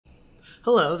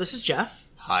Hello, this is Jeff.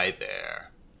 Hi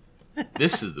there.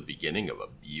 This is the beginning of a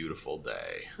beautiful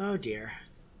day. Oh dear.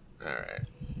 Alright.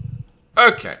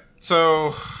 Okay,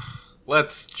 so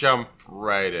let's jump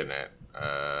right in it.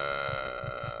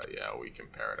 Yeah,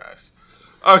 Weekend Paradise.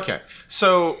 Okay,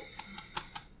 so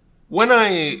when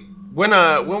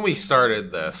we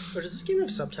started this, So does this game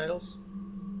have subtitles?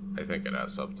 I think it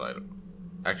has subtitles.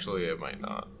 Actually, it might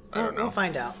not. I don't know. We'll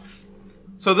find out.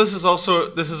 So this is a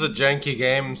janky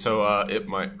game, so it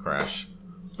might crash,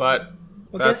 but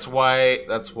that's why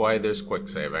there's quick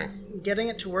saving. Getting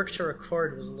it to work to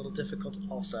record was a little difficult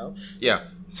also. Yeah.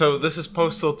 So this is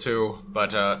Postal 2,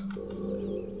 but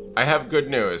I have good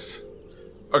news.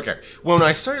 Okay, when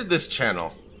I started this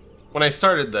channel, what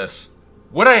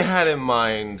I had in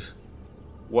mind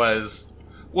was,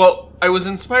 well, I was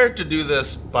inspired to do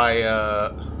this by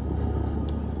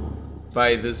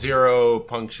the Zero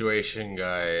Punctuation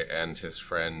guy and his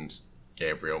friend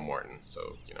Gabriel Morton.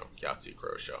 So, you know, Yahtzee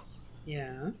Crow Show.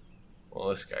 Yeah. Well,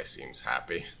 this guy seems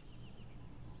happy.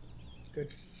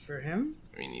 Good for him.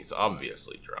 I mean, he's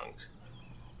obviously drunk.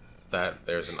 That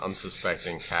there's an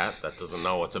unsuspecting cat that doesn't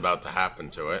know what's about to happen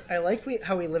to it. I like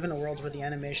how we live in a world where the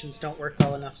animations don't work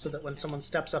well enough so that when someone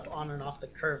steps up on and off the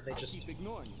curve, they just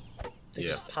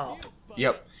pop.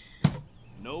 Yep.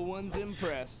 No one's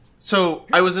impressed. So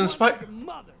I was inspired.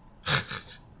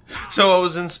 So I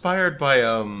was inspired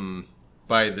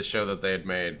by the show that they had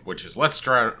made, which is Let's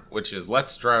Drown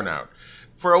Out.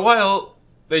 For a while,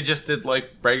 they just did like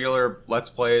regular Let's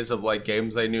Plays of like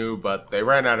games they knew, but they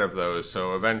ran out of those.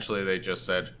 So eventually, they just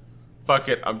said, "Fuck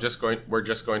it, we're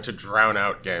just going to drown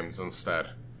out games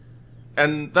instead."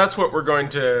 And that's what we're going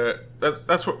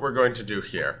to do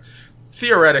here.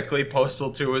 Theoretically,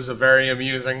 Postal 2 is a very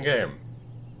amusing game.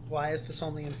 Why is this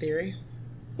only in theory?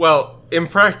 Well, in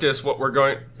practice, we're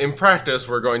going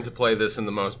to play this in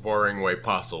the most boring way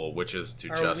possible, which is to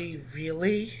Are we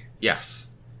really? Yes.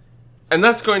 And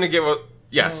that's going to give us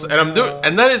yes, Oh,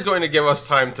 and that is going to give us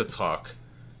time to talk.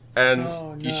 And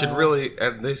Oh, you should no. really,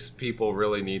 and these people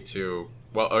really need to,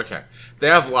 well, okay. They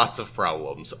have lots of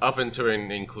problems, up into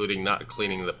and including not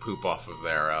cleaning the poop off of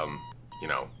their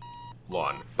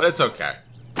lawn. But it's okay.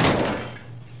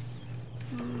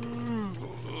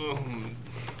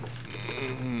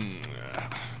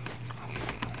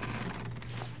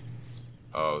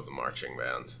 Oh, the marching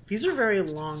band. These are very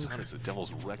long. Sound is the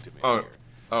devil's rectum.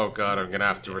 Oh god, I'm gonna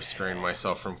have to restrain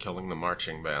myself from killing the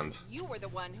marching band. You were the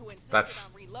one who insisted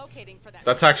That's- on relocating for that.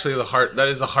 That's actually that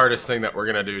is the hardest thing that we're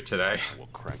gonna do today. Well,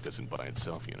 crack doesn't by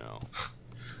itself, you know.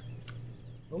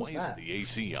 What was Why is that? the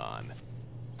AC on?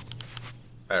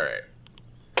 Alright.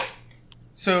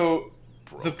 So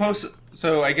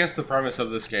so I guess the premise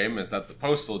of this game is that the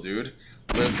postal dude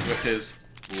lives with his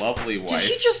lovely wife.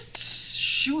 Did he just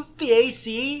shoot the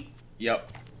AC?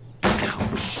 Yep.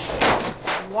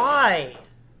 Why?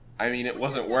 I mean, it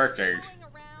wasn't working.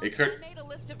 It could. I made a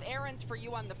list of errands for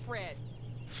you on the fridge.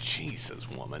 Jesus,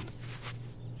 woman.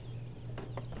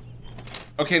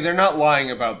 Okay, they're not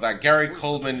lying about that. Gary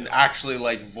Coleman actually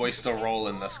like voiced a role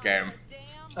in this game.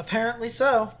 Apparently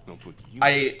so. Don't put you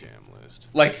I- on the damn list.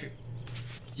 Like,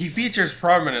 he features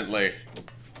prominently.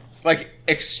 Like,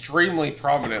 extremely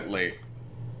prominently.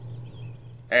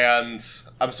 And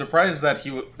I'm surprised that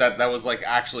that was like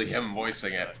actually him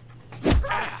voicing it.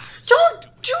 Don't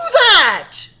do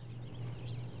that!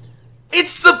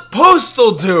 It's the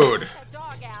postal dude! That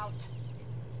dog out.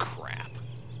 Crap.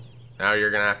 Now you're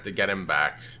gonna have to get him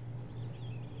back.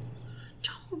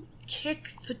 Don't kick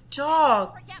the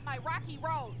dog. Forget my rocky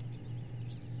road.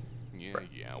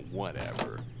 Yeah,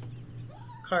 whatever.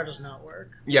 Car does not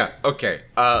work. Yeah, okay.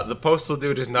 The postal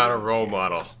dude is not a role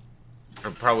model.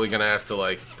 I'm probably gonna have to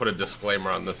like put a disclaimer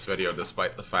on this video,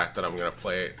 despite the fact that I'm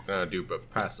gonna do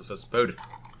pacifist mode.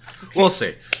 Okay. We'll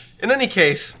see. In any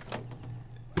case,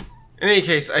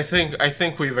 I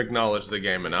think we've acknowledged the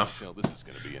game enough. Well, this is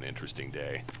going to be an interesting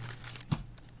day.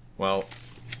 Well,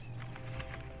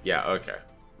 yeah, okay.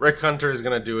 Rick Hunter is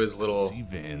gonna do his little. See,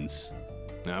 Vince.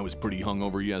 I was pretty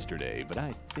hungover yesterday, but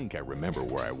I think I remember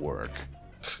where I work.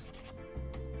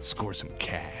 Score some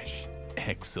cash.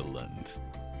 Excellent.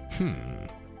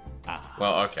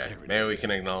 Well, okay. There it Maybe we is. can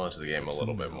acknowledge the game a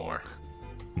little bit more.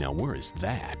 Now, where is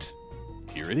that?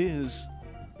 Here it is.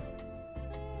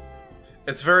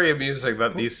 It's very amusing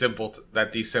that these simple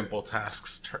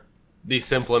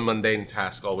and mundane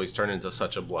tasks always turn into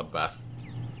such a bloodbath.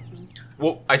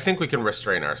 Well, I think we can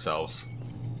restrain ourselves.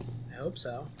 I hope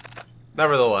so.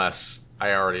 Nevertheless,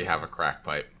 I already have a crack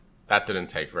pipe. That didn't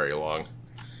take very long.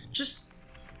 Just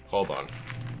Hold on.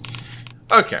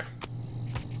 Okay.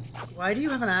 why do you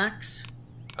have an axe?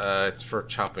 It's for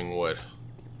chopping wood.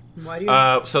 Why do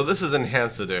you... So this is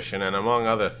Enhanced Edition, and among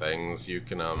other things, you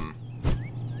can,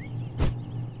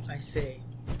 I see.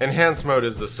 Enhanced mode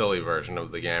is the silly version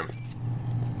of the game.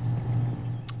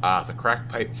 The Crack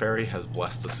Pipe Fairy has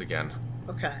blessed us again.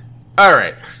 Okay.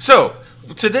 Alright, so,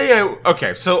 today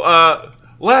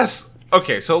last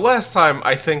time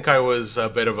I think I was a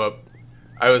bit of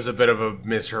a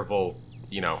miserable,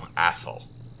 asshole.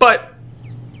 But,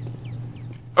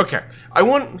 okay,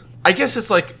 I guess it's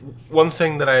like, one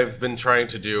thing that I've been trying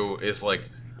to do is like,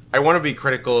 I want to be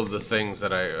critical of the things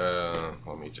that that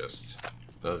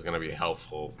was going to be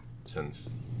helpful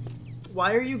since...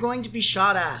 Why are you going to be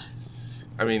shot at?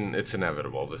 I mean, it's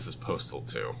inevitable. This is Postal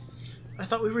 2. I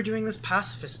thought we were doing this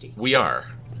pacifisty. We are.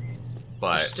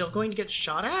 But... You're still going to get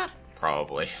shot at?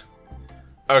 Probably.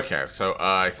 Okay, so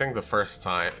I think the first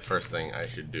thing I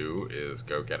should do is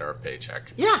go get our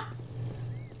paycheck. Yeah.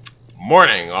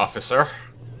 Morning, officer.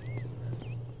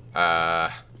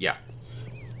 Yeah.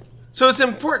 So it's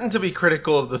important to be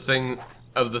critical of the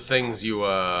things you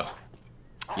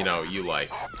you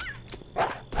like.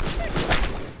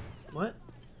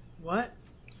 What?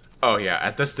 Oh yeah,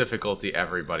 at this difficulty,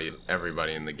 everybody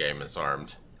in the game is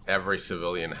armed. Every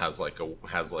civilian has like a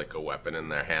weapon in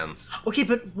their hands. Okay,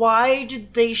 but why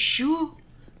did they shoot?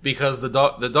 Because the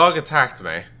dog attacked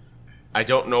me. I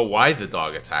don't know why the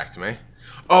dog attacked me.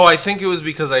 Oh, I think it was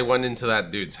because I went into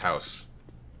that dude's house.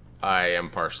 I am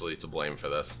partially to blame for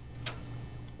this.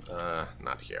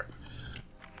 Not here.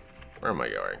 Where am I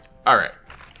going? Alright.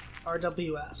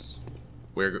 RWS.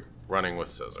 We're running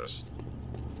with scissors.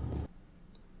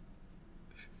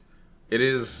 It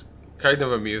is kind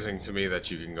of amusing to me that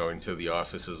you can go into the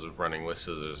offices of running with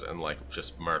scissors and, like,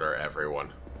 just murder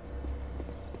everyone.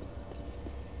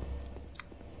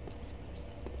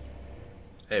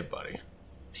 Hey, buddy.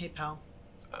 Hey, pal.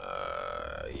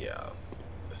 Yeah.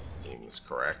 This seems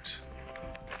correct.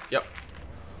 Yep.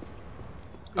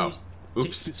 Oh.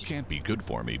 Oops. This can't be good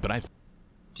for me, but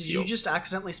Did you just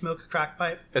accidentally smoke a crack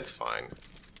pipe? It's fine.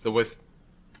 The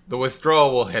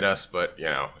withdrawal will hit us, but,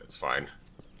 it's fine.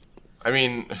 I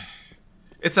mean,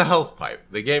 it's a health pipe.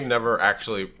 The game never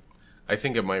actually... I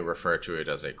think it might refer to it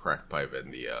as a crack pipe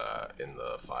in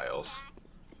the files.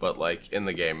 But, like, in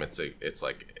the game, it's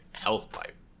like health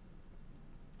pipe.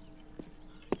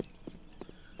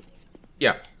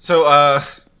 Yeah, so,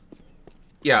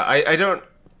 yeah, I don't...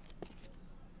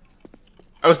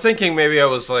 I was thinking maybe I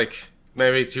was, like,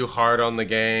 maybe too hard on the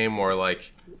game, or,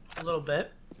 like... A little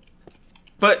bit.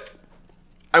 But,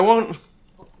 I won't...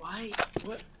 Why?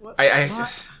 What? I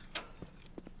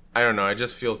don't know, I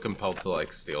just feel compelled to,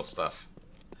 like, steal stuff.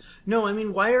 No, I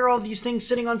mean, why are all these things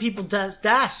sitting on people's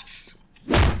desks?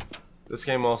 This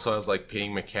game also has, like,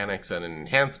 peeing mechanics, and in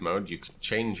enhanced mode, you can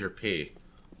change your pee.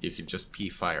 You can just pee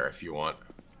fire if you want.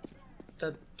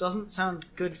 That doesn't sound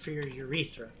good for your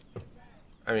urethra.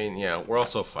 I mean, yeah, we're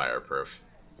also fireproof.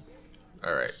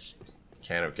 Alright.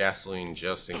 Can of gasoline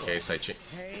just in case I change...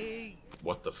 Hey!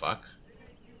 What the fuck?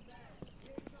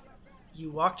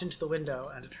 You walked into the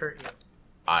window and it hurt you.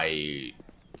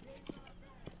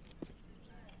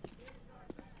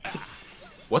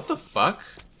 What the fuck?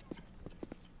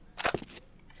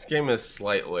 This game is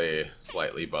slightly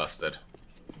busted.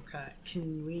 Okay,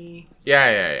 can we...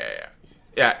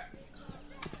 Yeah.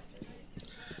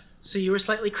 So you were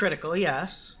slightly critical,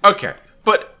 yes. Okay,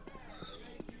 but...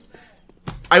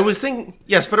 I was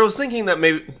thinking that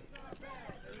maybe...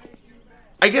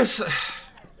 I guess...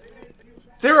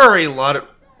 There are a lot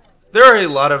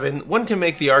of... One can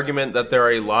make the argument that there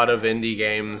are a lot of indie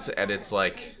games, and it's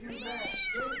like...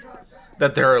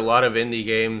 That there are a lot of indie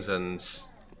games, and...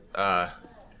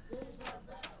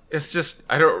 It's just...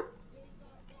 I don't...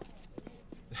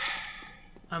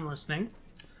 I'm listening.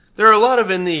 There are a lot of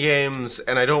indie games,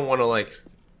 and I don't want to, like...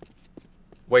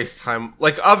 Waste time...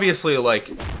 Like, obviously,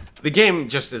 like... The game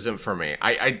just isn't for me.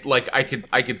 I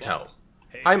could tell.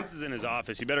 Hey, Vince is in his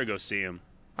office. You better go see him.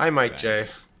 Hi, Mike J.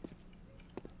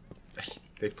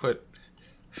 They put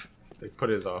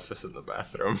his office in the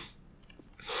bathroom.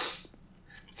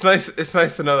 It's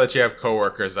nice to know that you have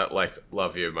coworkers that, like,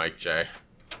 love you, Mike J.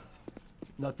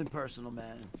 Nothing personal,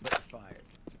 man, but you're fired.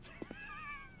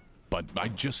 But I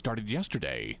just started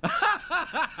yesterday.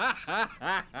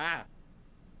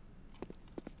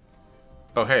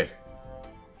 Oh, hey.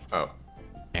 Oh.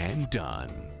 And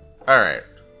done. Alright.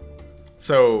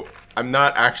 So, I'm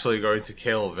not actually going to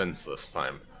kill Vince this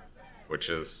time. Which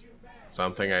is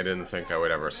something I didn't think I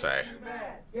would ever say.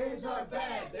 Games are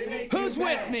bad. They make Who's you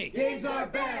with mad. me? Games are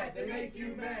bad. They make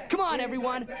you mad. Come on,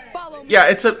 everyone. Follow me. Yeah,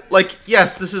 it's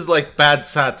yes, this is like bad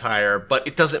satire, but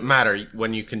it doesn't matter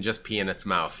when you can just pee in its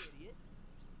mouth.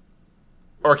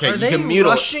 Okay, Are you they can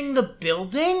mutilate rushing the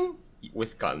building?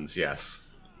 with guns. Yes.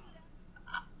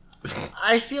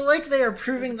 I feel like they are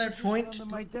proving their Just point. under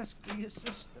my desk for your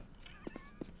sister.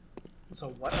 So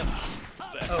what?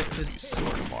 That's Oh, gonna be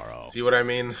sore tomorrow. See what I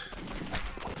mean?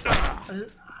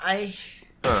 I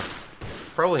Huh.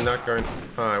 Probably not going.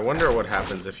 Huh, I wonder what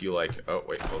happens if you like. Oh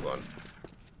wait, hold on.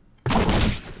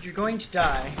 you're going to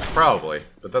die. Probably,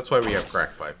 but that's why we have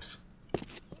crack pipes.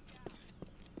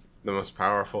 The most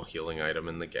powerful healing item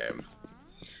in the game.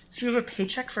 So you have a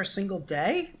paycheck for a single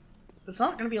day? That's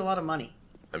not going to be a lot of money.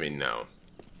 I mean, no.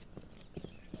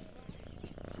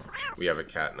 We have a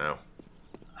cat now.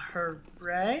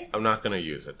 Hooray? I'm not gonna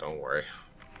use it, don't worry.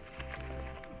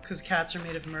 Because cats are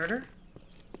made of murder?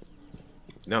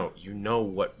 No, you know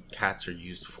what cats are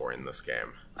used for in this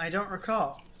game. I don't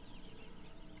recall.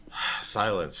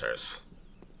 Silencers.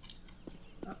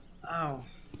 Oh.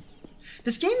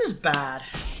 This game is bad.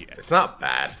 It's not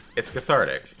bad. It's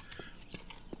cathartic.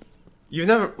 You've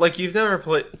never played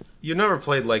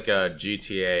like a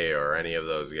GTA or any of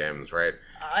those games, right?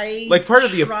 I Like, part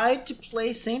of the- tried to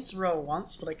play Saints Row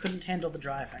once, but I couldn't handle the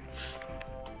driving.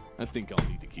 I think I'll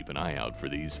need to keep an eye out for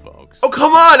these folks. Oh,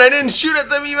 come on! I didn't shoot at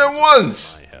them even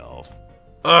once! My health.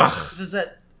 Ugh. Does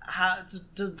that...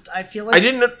 I feel like... I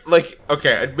didn't, like,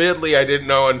 okay, admittedly I didn't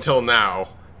know until now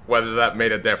whether that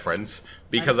made a difference,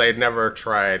 because I had never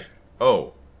tried...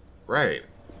 Oh, right.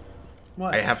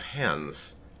 What? I have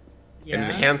hands. Yeah? In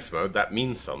enhanced mode, that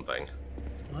means something.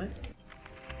 What?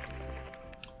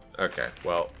 Okay,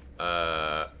 well,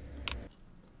 I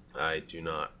do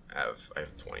not have... I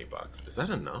have 20 bucks. Is that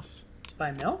enough? To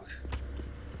buy milk?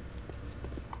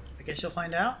 I guess you'll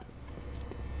find out.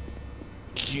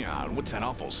 God, what's that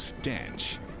awful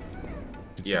stench?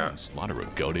 Did Yeah. someone slaughter a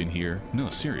goat in here? No,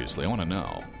 seriously, I want to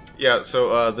know. Yeah,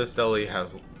 so, this deli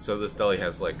has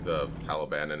like the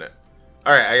Taliban in it.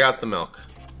 Alright, I got the milk.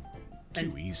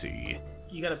 Too easy.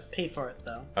 You gotta pay for it,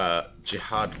 though.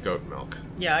 Jihad goat milk.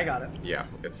 Yeah, I got it. Yeah,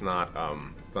 it's not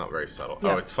very subtle.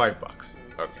 Yeah. Oh, it's $5.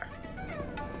 Okay.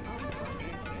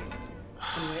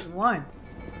 And wait in line.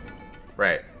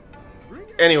 Right.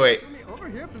 Anyway, Over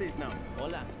here, please, now.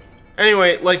 Hola.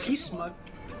 like, He's smug.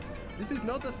 This is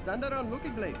not a standalone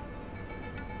looking place.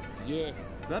 Yeah.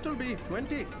 That'll be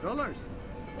 $20.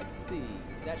 Let's see.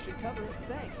 That should cover it.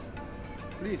 Thanks.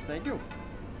 Please, thank you.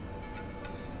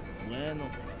 Bueno.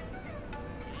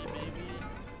 Hey, baby.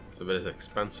 it's a bit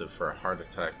expensive for a heart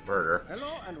attack burger.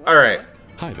 Hello and All right. welcome.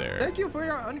 Hi there. Thank you for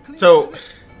your unclean So- visit.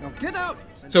 Now get out.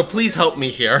 So please help me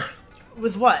here.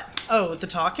 With what? Oh, with the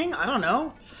talking? I don't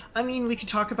know. I mean, we could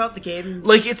talk about the game.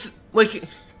 Like, it's like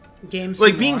Games.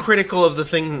 being critical of the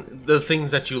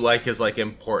things that you like is like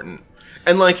important.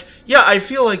 And like, yeah, I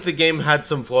feel like the game had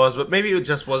some flaws, but maybe it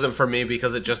just wasn't for me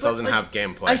because it just doesn't have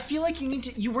gameplay. I feel like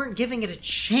you weren't giving it a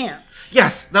chance.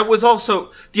 Yes, that is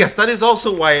also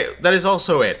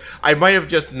it. I might have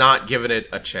just not given it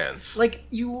a chance. Like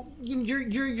your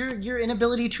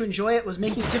inability to enjoy it was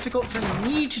making it difficult for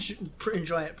me to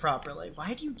enjoy it properly.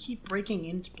 Why do you keep breaking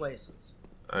into places?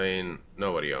 I mean,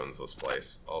 nobody owns this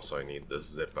place. Also, I need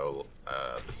this Zippo.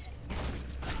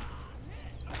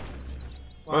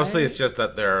 Why? Mostly, it's just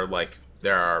that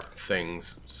there are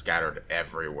things scattered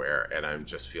everywhere, and I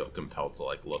just feel compelled to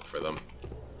like look for them.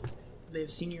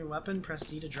 They've seen your weapon. Press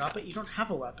C to drop it. You don't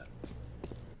have a weapon.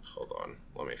 Hold on,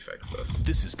 let me fix this.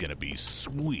 This is gonna be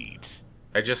sweet.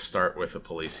 I just start with a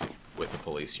police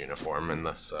uniform in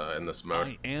this mode.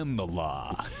 I am the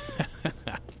law.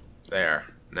 There.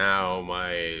 Now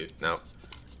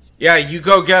yeah, you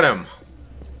go get him.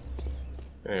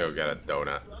 I'm gonna go get a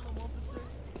donut.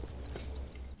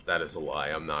 That is a lie.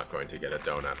 I'm not going to get a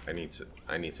donut. I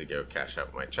need to go cash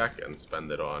out my check and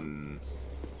spend it on.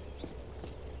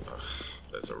 Ugh,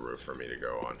 there's a roof for me to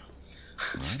go on.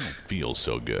 I don't feel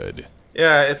so good.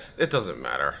 Yeah, it doesn't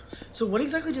matter. So what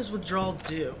exactly does withdrawal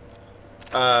do?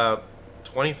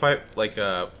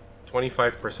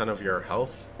 25% of your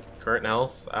current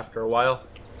health after a while.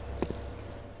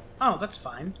 Oh, that's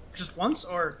fine. Just once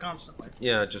or constantly?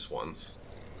 Yeah, just once.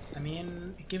 I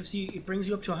mean, it brings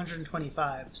you up to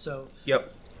 125. So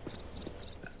Yep.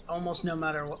 almost no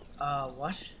matter what.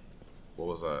 What? What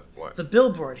was that? What? The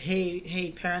billboard.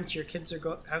 Hey, parents, your parents are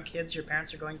going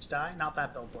to die. Not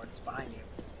that billboard. It's behind you.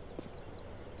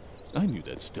 I knew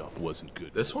that stuff wasn't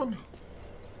good. This one?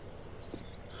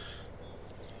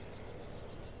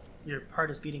 Your heart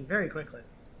is beating very quickly.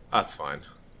 That's fine.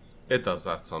 It does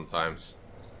that sometimes.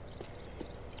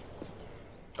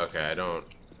 Okay, I don't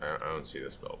see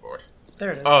this billboard.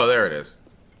 There it is. Oh, there it is.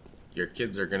 Your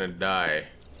kids are gonna die.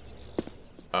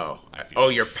 Oh,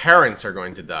 your parents are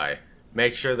going to die.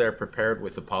 Make sure they're prepared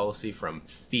with a policy from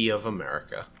Fee of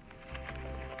America.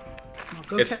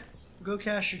 Go, It's go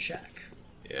cash your check.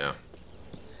 yeah.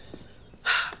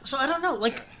 So I don't know.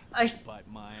 Like I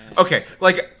Okay,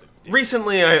 like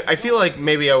recently I feel like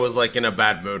maybe I was like in a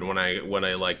bad mood when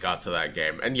I like got to that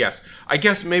game. And yes, I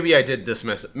guess maybe I did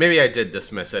dismiss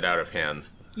it out of hand.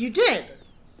 You did.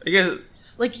 I guess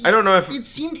Like, I don't know if it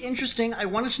seemed interesting. I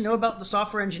wanted to know about the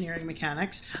software engineering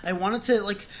mechanics. I wanted to,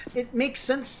 like, it makes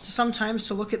sense sometimes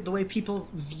to look at the way people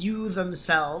view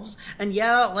themselves. And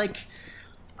yeah, like,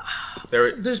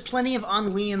 there's plenty of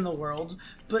ennui in the world,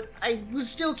 but I was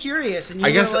still curious, and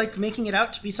you were, like, making it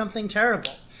out to be something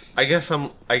terrible. I guess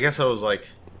I was like,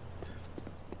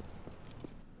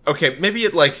 okay, maybe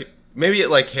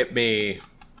it hit me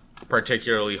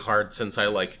particularly hard since I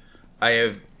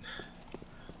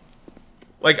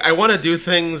want to do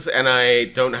things and I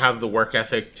don't have the work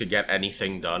ethic to get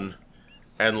anything done.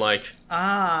 And like...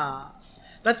 Ah.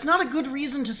 That's not a good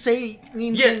reason to say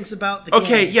mean things about the game.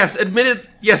 Okay, yes,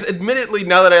 admittedly,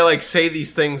 now that I like say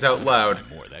these things out loud,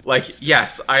 like,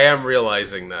 yes, I am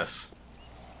realizing this.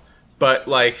 But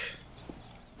like...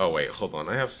 Oh wait, hold on,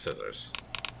 I have scissors.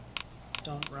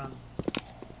 Don't run.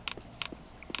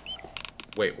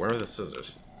 Wait, where are the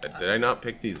scissors? Did I not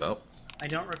pick these up? I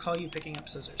don't recall you picking up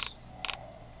scissors.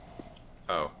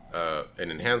 Oh, in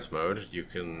enhanced mode, you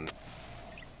can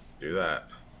do that.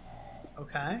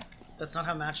 Okay. That's not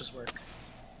how matches work.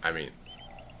 I mean,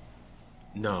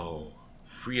 no,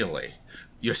 really.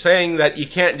 You're saying that you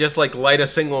can't just, like, light a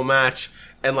single match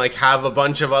and, like, have a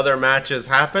bunch of other matches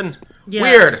happen? Yeah.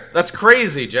 Weird! That's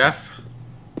crazy, Jeff.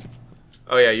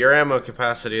 Oh yeah, your ammo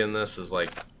capacity in this is,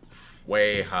 like,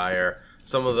 way higher.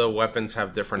 Some of the weapons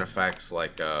have different effects,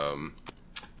 like,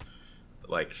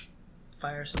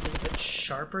 fire something a bit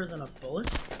sharper than a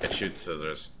bullet? It shoots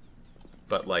scissors.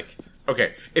 But, like,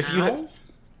 okay, if you...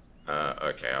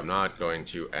 okay, I'm not going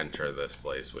to enter this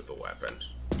place with a weapon.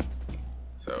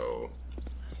 So...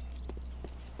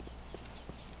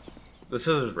 The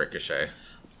scissors ricochet.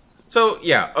 So,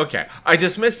 yeah, okay. I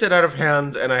dismissed it out of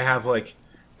hand, and I have, like...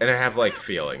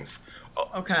 feelings.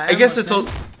 Okay, I guess it's a...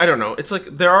 I don't know. It's like,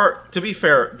 there are... To be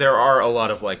fair, there are a lot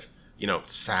of, like, you know,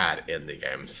 sad indie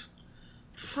games.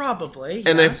 Probably,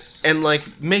 and yes. And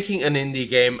like making an indie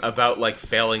game about like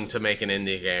failing to make an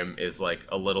indie game is like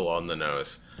a little on the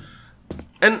nose.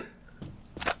 And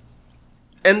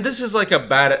this is like a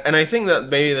bad, and I think that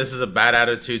maybe this is a bad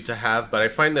attitude to have, but I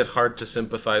find it hard to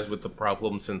sympathize with the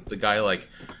problem since the guy like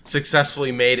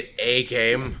successfully made a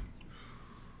game.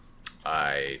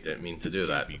 I didn't mean to do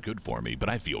that. Be good for me, but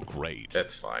I feel great.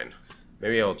 That's fine.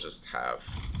 Maybe I'll just have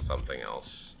something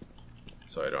else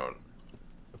so I don't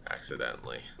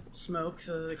accidentally smoke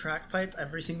the crack pipe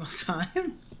every single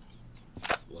time.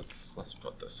 Let's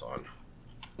put this on.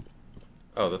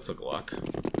 Oh, that's a Glock.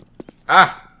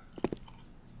 Ah!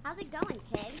 How's it going,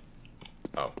 pig?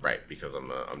 Oh, right, because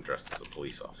I'm dressed as a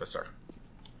police officer.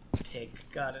 Pig,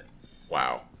 got it.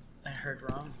 Wow. I heard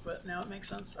wrong, but now it makes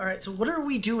sense. All right, so what are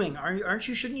we doing? Aren't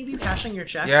you? Shouldn't you be cashing your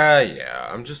check? Yeah.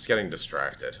 I'm just getting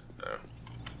distracted. No.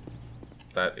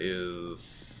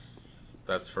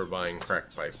 That's for buying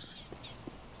crack pipes.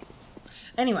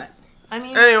 Anyway, I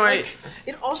mean, like,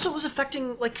 it also was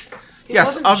affecting, like, it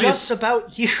wasn't just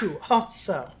about you,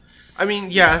 also. I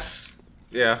mean, yes.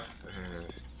 Yeah.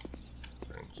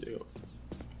 Thank you.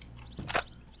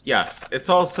 Yes, it's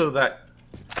also that...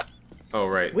 Oh,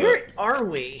 right. Where are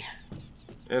we?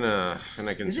 And I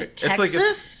can Is say... it Texas?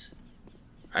 It's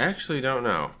like I actually don't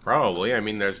know. Probably. I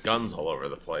mean, there's guns all over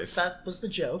the place. That was the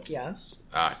joke, yes.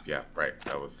 Ah, yeah, right.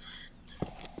 That was...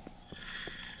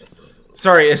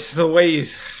 Sorry, it's the way you...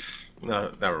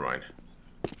 No, never mind.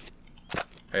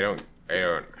 I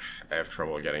have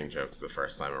trouble getting jokes the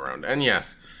first time around. And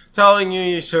yes, telling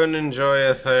you shouldn't enjoy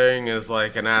a thing is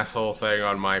like an asshole thing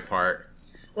on my part.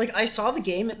 Like, I saw the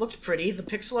game, it looked pretty, the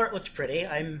pixel art looked pretty,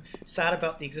 I'm sad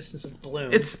about the existence of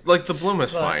Bloom. It's, like, the Bloom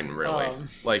is fine, really.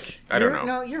 Like, I don't know.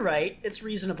 No, you're right, it's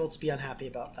reasonable to be unhappy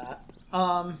about that.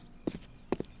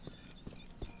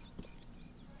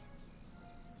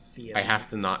 I have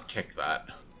to not kick that.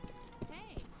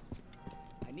 Hey,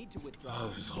 I need to withdraw. Oh,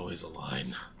 there's always a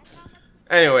line.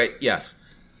 Anyway, yes.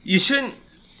 You shouldn't,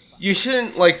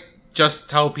 like, just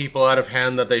tell people out of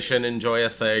hand that they shouldn't enjoy a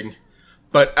thing.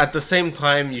 But at the same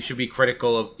time, you should be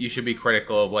critical of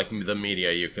like the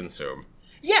media you consume.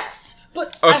 Yes,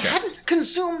 but I hadn't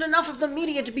consumed enough of the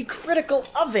media to be critical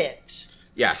of it.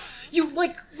 Yes. You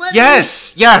let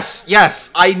Yes.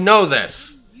 I know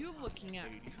this.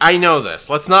 I know this.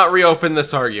 Let's not reopen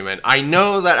this argument. I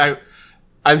know that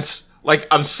I'm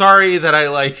sorry that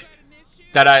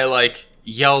I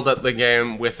yelled at the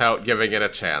game without giving it a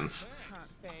chance.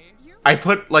 I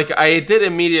did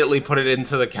immediately put it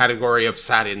into the category of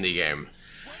sad indie game.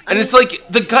 And it's like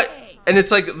the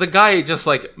guy just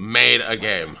like made a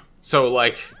game. So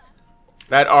like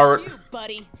that art,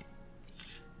 buddy.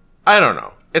 I don't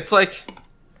know. It's like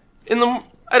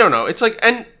I don't know. It's like,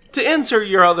 and to answer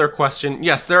your other question,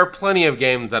 yes, there are plenty of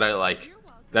games that I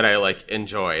like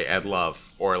enjoy and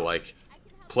love, or like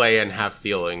play and have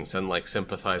feelings and like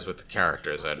sympathize with the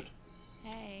characters in.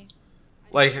 Hey.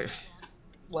 Like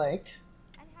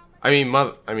I mean,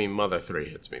 Mother 3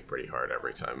 hits me pretty hard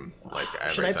every time. Like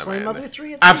every should I time play end Mother it.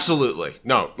 3? Absolutely.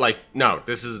 No,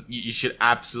 this is you should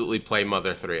absolutely play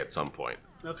Mother 3 at some point.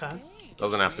 Okay.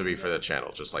 Doesn't have to be for the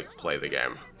channel, just like play the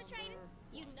game.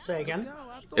 Say again?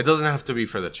 It doesn't have to be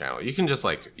for the channel. You can just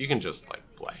like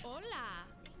play.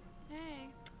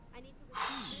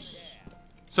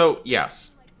 So,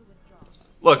 yes.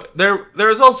 Look,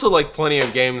 there's also like plenty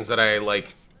of games that I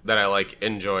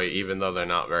enjoy even though they're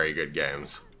not very good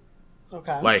games.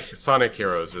 Okay. Like Sonic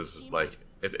Heroes is like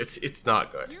it's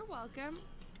not good. You're welcome.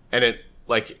 And it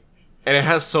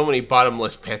has so many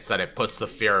bottomless pits that it puts the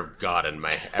fear of God in me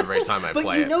every time I but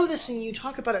play it. But you know this and you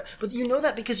talk about it, but you know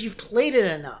that because you've played it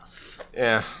enough.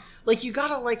 Yeah. Like, you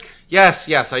gotta, like... Yes,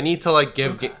 I need to, like,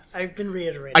 give... Okay. I've been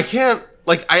reiterating. I can't...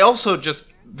 Like, I also just...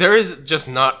 There is just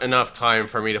not enough time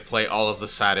for me to play all of the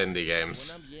sad indie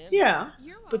games. Yeah,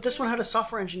 but this one had a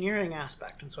software engineering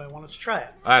aspect, and so I wanted to try it.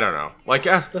 I don't know. Like,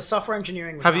 the software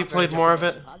engineering was have you played more of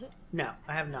it? No,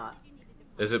 I have not.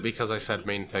 Is it because I said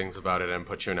mean things about it and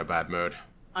put you in a bad mood?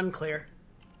 Unclear.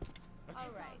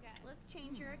 Alright, let's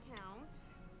change your account.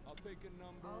 I'll take a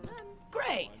number. All done.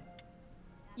 Great.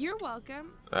 You're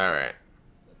welcome. Alright.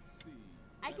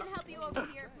 I can help you over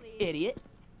here, please. Idiot.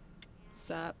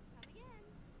 Sup?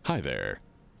 Hi there.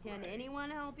 Can anyone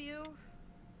help you?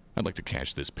 I'd like to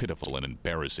cash this pitiful and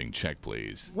embarrassing check,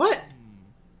 please. What?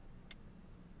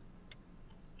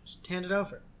 Just hand it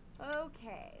over.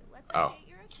 Okay, let's Oh. update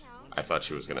your account. I thought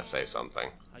she was gonna say something.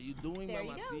 How you doing, There you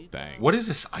Mama? go. Thanks. What is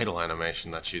this idle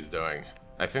animation that she's doing?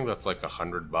 I think that's like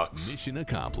 $100. Mission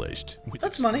accomplished. With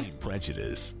That's money. extreme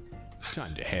prejudice.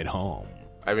 Time to head home.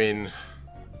 I mean...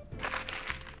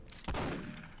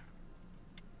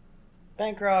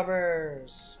 Bank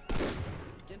robbers.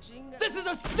 This is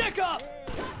a stick-up!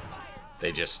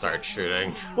 They just start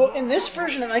shooting. Well, in this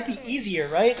version, it might be easier,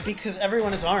 right? Because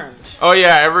everyone is armed. Oh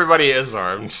yeah, everybody is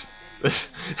armed.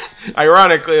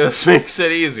 Ironically, this makes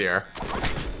it easier.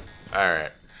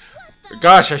 Alright.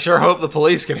 Gosh, I sure hope the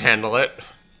police can handle it.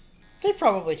 They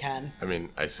probably can. I mean,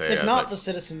 I say If as not, the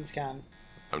citizens can.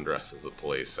 I'm dressed as the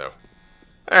police, so...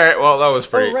 Alright, well, that was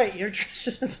pretty... Oh, right, you're dressed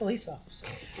as a police officer.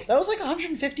 That was like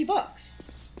 $150.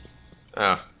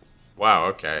 Oh. Wow,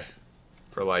 okay.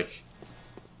 For like...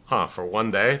 Huh, for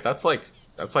one day? That's like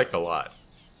a lot.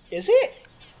 Is it?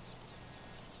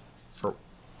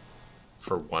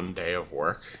 For one day of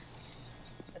work?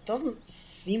 It doesn't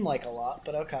seem like a lot,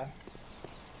 but okay.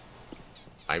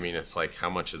 I mean, it's like, how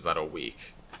much is that a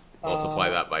week? Multiply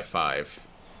that by 5.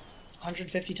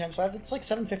 150 times 5, that's like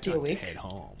 $750 a Time to week. head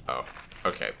home. Oh,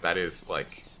 okay, that is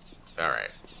like... Alright.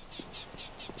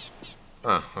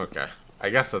 Oh, okay.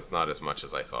 I guess that's not as much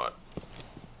as I thought.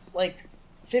 Like,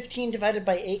 15 divided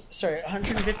by 8, sorry,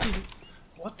 150...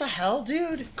 What the hell,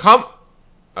 dude? Come...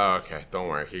 Oh, okay, don't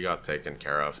worry, he got taken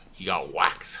care of. He got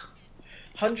whacked.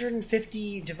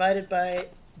 150 divided by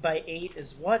 8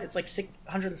 is what? It's like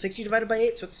 160 divided by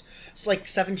 8, so it's like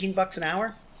 $17 an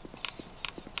hour?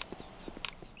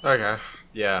 Okay,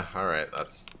 yeah, alright,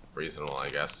 that's reasonable,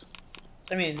 I guess.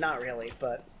 I mean, not really,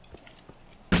 but...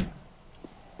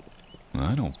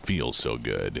 I don't feel so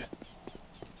good.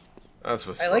 That's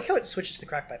what's I like how it switches the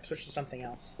crack pipe, switches to something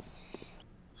else.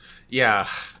 Yeah,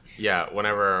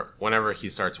 whenever he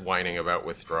starts whining about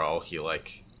withdrawal, he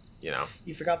like, you know...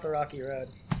 You forgot the Rocky Road.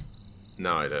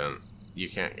 No, I didn't. You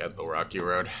can't get the Rocky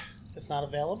Road. It's not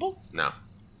available? No,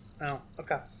 Oh,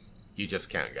 okay. you just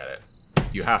can't get it.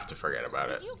 You have to forget about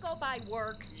it. Did you go by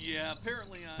work? Yeah,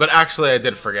 apparently But actually, I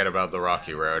did forget about the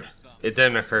Rocky Road. It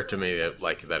didn't occur to me that,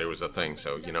 like, that it was a thing,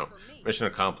 so, you know, mission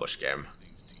accomplished game.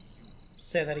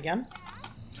 Say that again?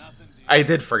 I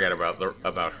did forget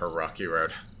about her Rocky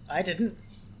Road. I didn't.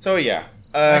 So, yeah.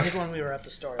 I did when we were at the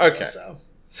store. Okay. Though, so.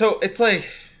 So, it's like...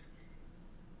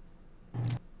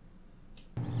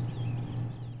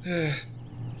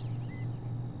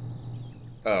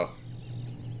 Oh.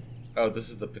 Oh, this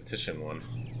is the petition one.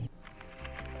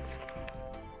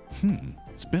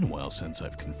 It's been a while since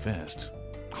I've confessed.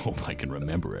 Hope I can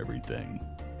remember everything.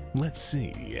 Let's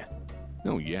see.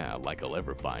 Oh yeah, like I'll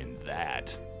ever find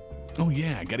that. Oh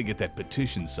yeah, I gotta get that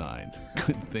petition signed.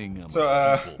 Good thing I'm So,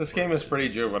 a people this game is pretty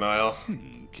juvenile.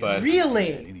 But,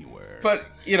 Really? anywhere. but,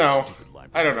 you know, Stupid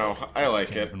library I don't know. I like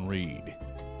Can't it. even read.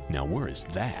 Now where is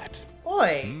that?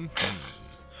 Oi.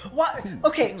 What?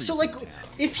 Okay, so like,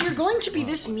 if you're going to be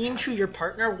this mean to your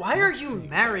partner, why are you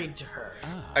married to her?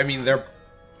 I mean, they're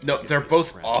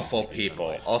both awful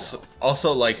people.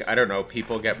 Also, like, I don't know,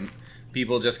 people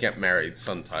just get married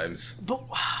sometimes. But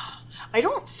I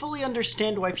don't fully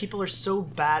understand why people are so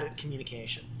bad at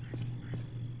communication.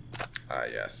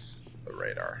 Yes, the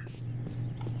radar.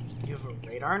 You have a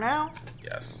radar now?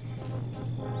 Yes.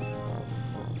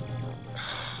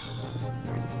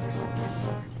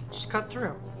 Just cut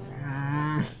through.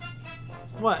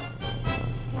 What?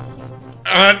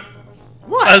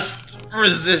 What?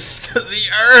 Resist the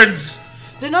urge.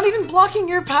 They're not even blocking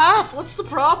your path. What's the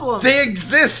problem? They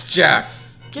exist, Jeff.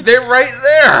 They're right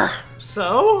there.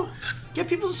 So? Get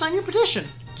people to sign your petition.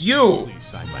 You. Please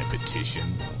sign my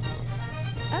petition.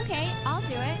 Okay, I'll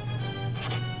do it.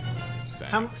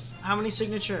 Thanks. How many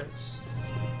signatures?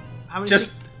 How many?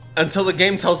 Just until the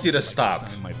game tells you to stop.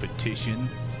 Sign my petition.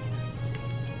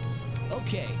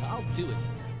 Okay, I'll do it.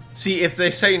 See, if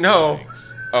they say no...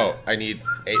 Thanks. Oh, I need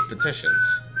 8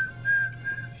 petitions.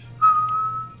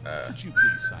 Would you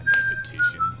please sign my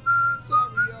petition?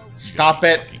 Sorry, yo. Stop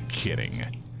it. Fucking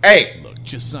kidding. Hey! Look,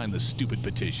 just sign the stupid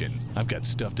petition. I've got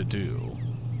stuff to do.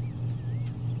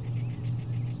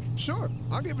 Sure,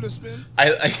 I'll give it a spin.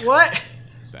 What?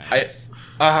 Thanks.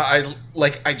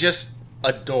 I just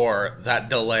adore that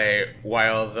delay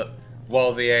while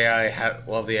the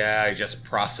AI just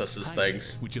processes Hi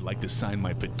things. there. Would you like to sign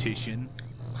my petition?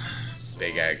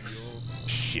 Big eggs.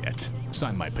 Shit.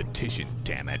 Sign my petition,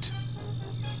 damn it.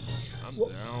 I'm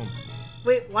down.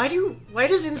 Wait, why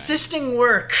does insisting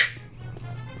work?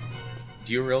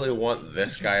 Do you really want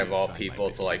this Would you guy of please all sign my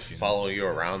people to like petition? follow you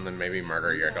around and maybe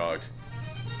murder your dog?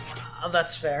 Oh,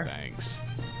 that's fair. Thanks.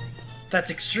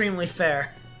 That's extremely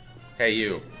fair. Hey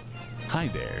you, Hi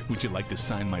there. Would you like to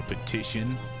sign my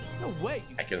petition? No way.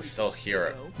 You I can still hear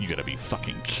it. You gotta be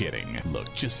fucking kidding.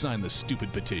 Look, just sign the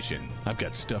stupid petition. I've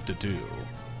got stuff to do.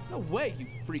 No way, you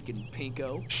freaking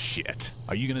pinko. Shit.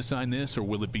 Are you gonna sign this, or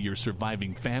will it be your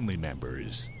surviving family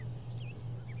members?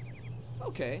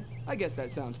 Okay, I guess that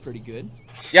sounds pretty good.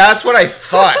 Yeah, that's what I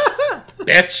thought,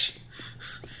 bitch.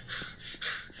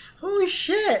 Holy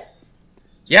shit.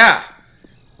 Yeah,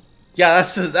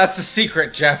 that's the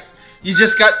secret, Jeff. You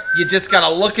just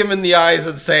gotta look him in the eyes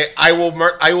and say, I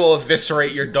will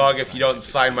eviscerate your dog if you don't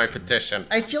sign my petition.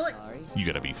 I feel like Sorry. You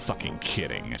gotta be fucking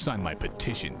kidding. Sign my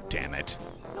petition, damn it.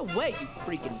 No way, you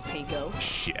freaking pinko.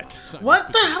 Shit. Sign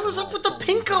what this the hell is up with the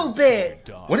pinko bit?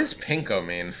 dog. What does pinko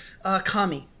mean?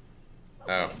 Kami.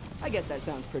 Oh, I guess that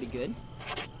sounds pretty good.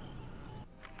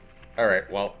 all right.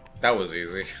 Well, that was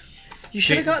easy. You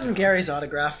should have gotten Gary's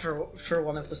autograph for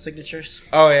one of the signatures.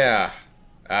 Oh yeah.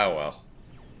 Oh well.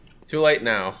 Too late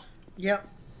now. Yep.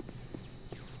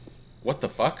 What the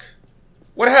fuck?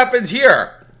 What happened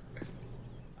here?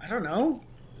 I don't know.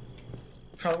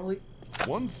 Probably,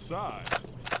 One side.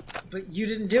 but you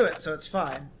didn't do it, so it's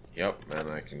fine. Yep, and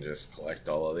I can just collect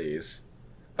all of these.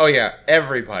 Oh yeah,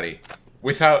 everybody.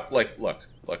 Without, like, look,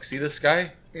 see this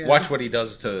guy? Yeah. Watch what he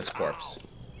does to this corpse.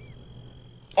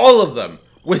 All of them,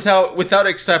 without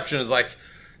exception, is like,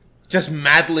 just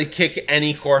madly kick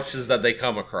any corpses that they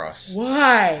come across.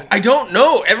 Why? I don't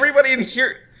know. Everybody in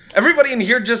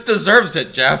here just deserves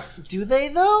it, Jeff. Do they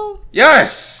though?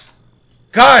 Yes.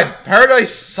 God,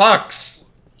 paradise sucks.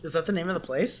 Is that the name of the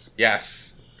place?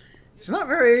 Yes. It's not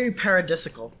very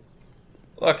paradisical.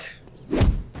 Look,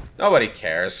 nobody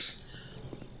cares.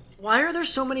 Why are there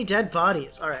so many dead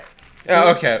bodies? All right.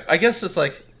 Yeah, okay. I guess it's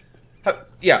like,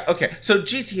 yeah, okay. So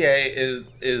GTA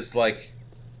is like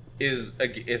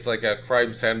a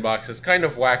crime sandbox. It's kind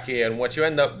of wacky, and what you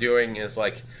end up doing is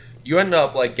like you end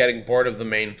up like getting bored of the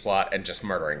main plot and just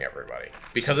murdering everybody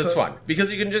because it's fun.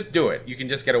 Because you can just do it. You can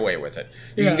just get away with it.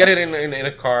 You can get it in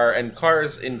a car, and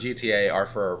cars in GTA are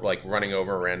for like running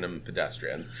over random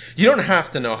pedestrians. You don't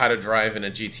have to know how to drive in a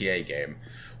GTA game,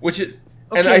 which is.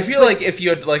 And Okay, I feel like if you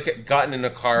had like gotten in a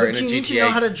car in a Do you GTA, need to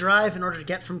know how to drive in order to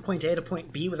get from point A to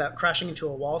point B without crashing into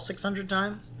a wall 600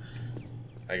 times?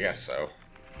 I guess so.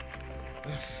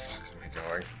 Where the fuck am I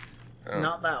going? Oh,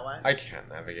 Not that way. I can't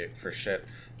navigate for shit.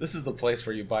 This is the place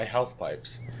where you buy health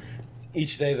pipes.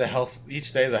 Each day the health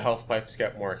pipes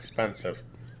get more expensive.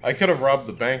 I could have robbed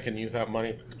the bank and used that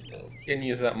money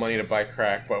to buy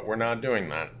crack, but we're not doing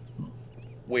that.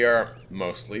 We are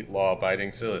mostly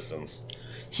law-abiding citizens.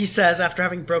 He says after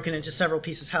having broken into several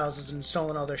pieces' houses and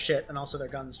stolen all their shit and also their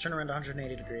guns. Turn around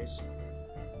 180 degrees.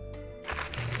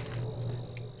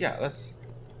 Yeah, that's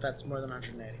more than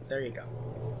 180. There you go.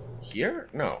 here?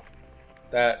 No.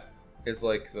 That is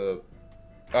like the...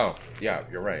 Oh, yeah,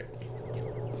 you're right.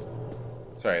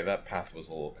 Sorry, that path was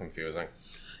a little confusing.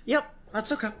 Yep,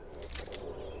 that's okay.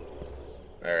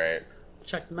 All right.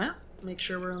 Check the map. Make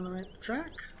sure we're on the right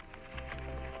track.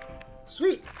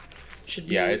 Sweet. Should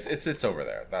be. Yeah, it's over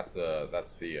there. That's the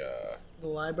the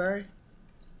library.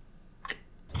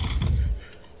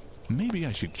 Maybe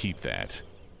I should keep that.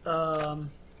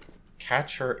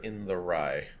 Catcher in the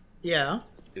Rye. Yeah.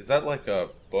 Is that like a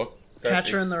book?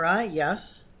 Catcher in the Rye.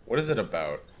 Yes. What is it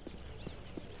about?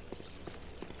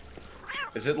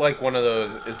 Is it like one of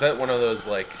those? Is that one of those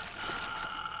like?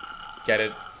 Get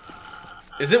it?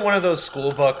 Is it one of those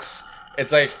school books?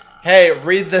 It's like, hey,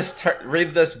 read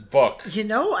this book. You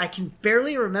know, I can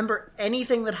barely remember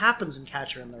anything that happens in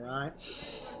Catcher in the Rye.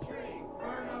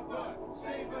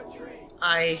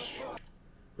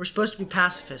 We're supposed to be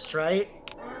pacifist, right?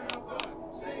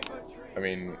 I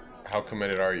mean, how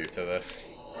committed are you to this?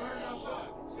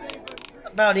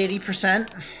 About 80%.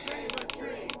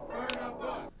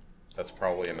 That's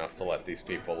probably enough to let these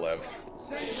people live.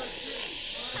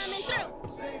 Coming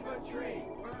through.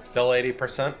 Still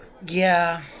 80%?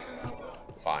 Yeah.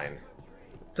 Fine.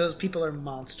 Those people are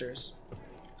monsters.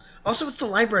 Also, it's the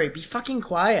library. Be fucking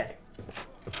quiet.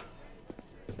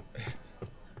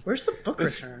 Where's the book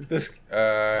return?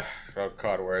 Oh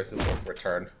god, where is the book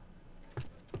return?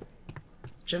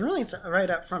 Generally, it's right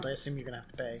up front. I assume you're gonna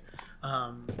have to pay.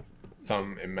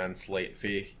 Some immense late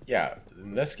fee. Yeah,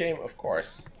 in this game, of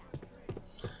course.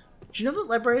 Do you know that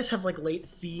libraries have like late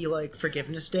fee like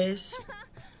forgiveness days?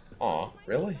 Aw,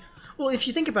 really? Well, if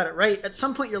you think about it, right, at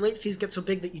some point your late fees get so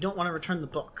big that you don't want to return the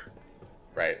book.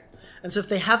 Right. And so if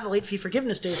they have the late fee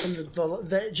forgiveness days,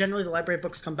 then generally the library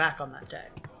books come back on that day.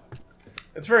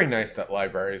 It's very nice that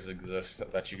libraries exist,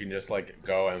 that you can just like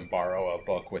go and borrow a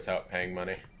book without paying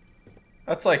money.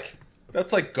 That's like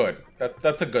good.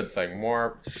 That's a good thing.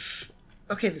 More.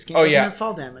 Okay, this game doesn't have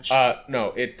fall damage.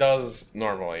 No, it does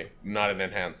normally, not in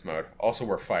enhanced mode. Also,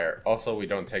 we're fire. Also, we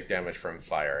don't take damage from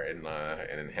fire in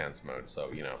enhanced mode, so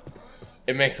you know,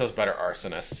 it makes us better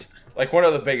arsonists. Like one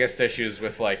of the biggest issues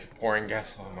with like pouring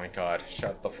gas. Oh my god!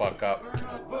 Shut the fuck up.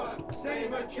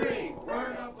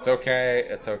 It's okay.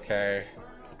 It's okay.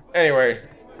 Anyway.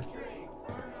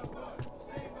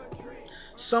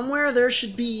 Somewhere there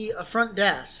should be a front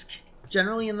desk,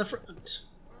 generally in the front.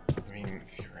 I mean,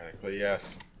 theoretically,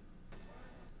 yes.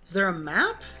 Is there a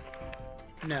map?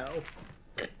 No.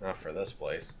 Not for this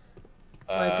place.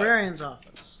 Librarian's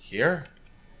office. Here?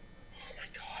 Oh my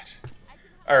god.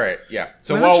 Alright, yeah.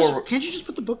 So while can't you just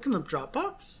put the book in the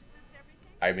Dropbox?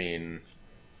 I mean,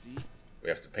 we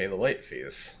have to pay the late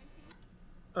fees.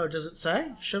 Oh, does it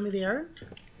say? Show me the errand?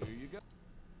 Here you go.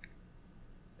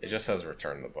 It just says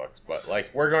return the books, but like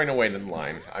we're going to wait in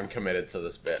line. I'm committed to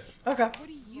this bit. Okay. What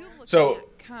are you looking So,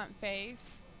 at, cunt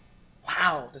face?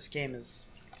 Wow, this game is...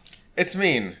 It's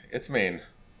mean. It's mean.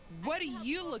 What are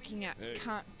you looking at,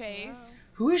 cunt face?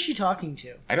 Who is she talking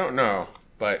to? I don't know,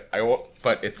 but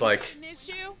it's like, An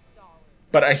issue?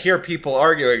 but I hear people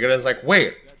arguing, and it's like,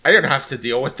 wait, I didn't have to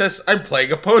deal with this. I'm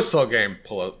playing a Postal game.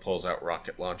 Pulls out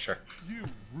rocket launcher.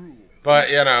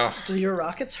 But you know, Do your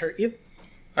rockets hurt you?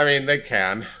 I mean, they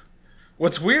can.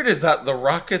 What's weird is that the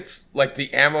rockets, like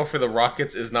the ammo for the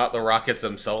rockets, is not the rockets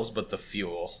themselves, but the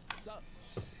fuel.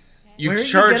 Where are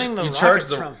you getting the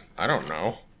rockets from? I don't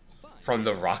know. From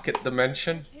the rocket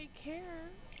dimension. Take care.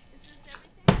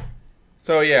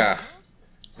 So yeah,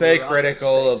 stay Rocket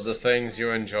critical of space. the things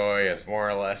you enjoy. Is more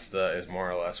or less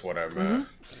what I'm.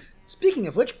 Speaking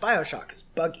of which, Bioshock is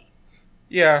buggy.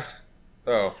 Yeah.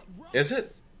 Oh, is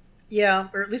it? Yeah,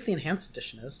 or at least the enhanced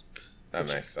edition is. That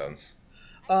makes sense.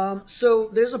 So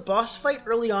there's a boss fight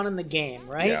early on in the game,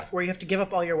 right? Yeah. Where you have to give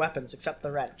up all your weapons except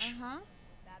the wrench. Huh?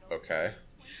 Okay.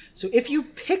 So if you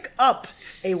pick up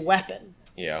a weapon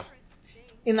Yeah.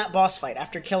 in that boss fight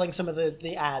after killing some of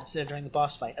the ads during the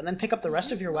boss fight, and then pick up the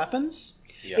rest of your weapons,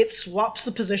 Yeah. it swaps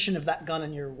the position of that gun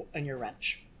and your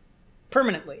wrench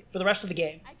permanently for the rest of the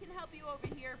game. I can help you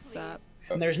over here, please. Sup?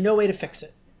 And there's no way to fix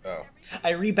it. Oh.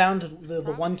 I rebound the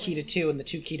 1 key to 2 and the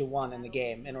 2 key to 1 in the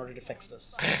game in order to fix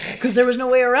this. Because there was no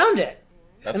way around it.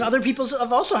 And other people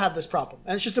have also had this problem.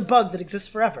 And it's just a bug that exists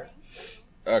forever.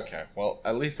 Okay. Well,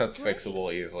 at least that's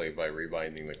fixable easily by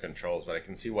rebinding the controls, but I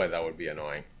can see why that would be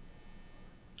annoying.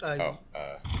 I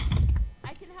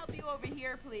can help you over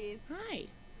here, please. Hi.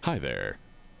 Hi there.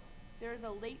 There's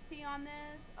a late fee on this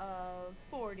of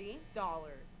 $40.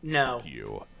 No.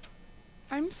 You.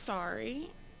 I'm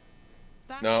sorry.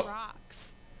 That No.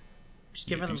 rocks. Just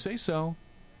give If her you the... say so.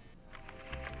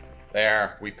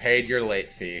 There. We paid your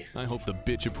late fee. I hope the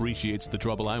bitch appreciates the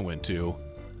trouble I went to.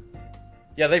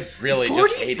 Yeah, they really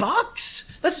just 40 ate it.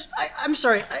 bucks? That's... I'm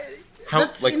sorry.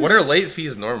 What are late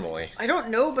fees normally? I don't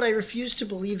know, but I refuse to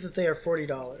believe that they are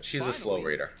 $40. She's a slow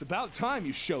reader. It's about time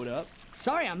you showed up.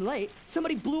 Sorry I'm late.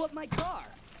 Somebody blew up my car.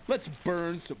 Let's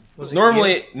burn some.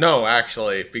 Normally, no,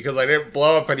 actually, because I didn't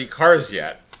blow up any cars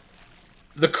yet.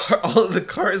 All of the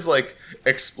cars like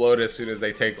explode as soon as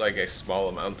they take like a small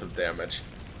amount of damage.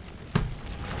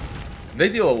 They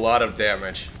deal a lot of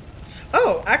damage.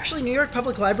 Oh, actually, New York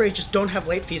Public Library just don't have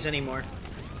late fees anymore.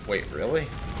 Wait, really?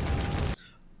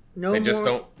 No They more. just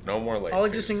don't. No more late All fees.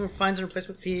 existing fines and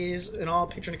replacement fees and all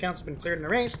patron accounts have been cleared and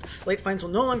erased. Late fines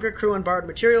will no longer accrue on borrowed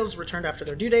materials returned after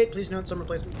their due date. Please note some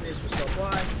replacement fees will still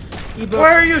apply. Ebook.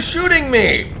 Why are you shooting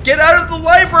me? Get out of the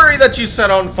library that you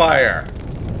set on fire!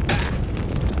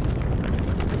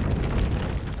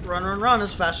 Run, run, run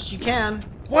as fast as you can.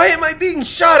 Why am I being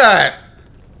shot at?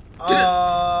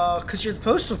 Because you're the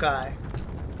postal guy.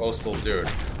 Postal dude.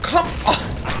 Come on!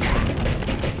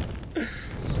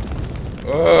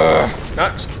 Ugh.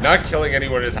 Not killing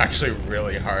anyone is actually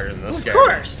really hard in this game. Of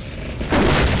course.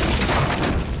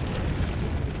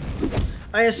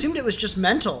 I assumed it was just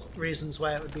mental reasons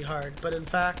why it would be hard, but in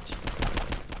fact,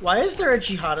 why is there a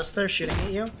jihadist there shooting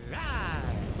at you?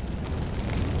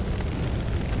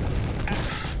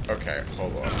 Okay,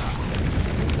 hold on.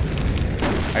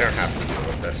 I don't have to deal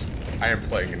with this. I am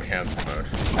playing enhanced mode.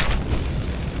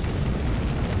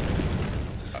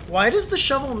 Why does the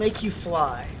shovel make you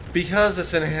fly? Because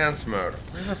it's enhanced mode.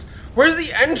 Where's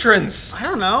the entrance? I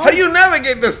don't know. How do you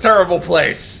navigate this terrible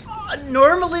place?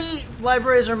 Normally,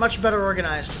 libraries are much better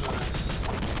organized than this.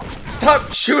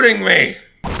 Stop shooting me!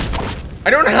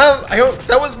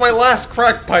 That was my last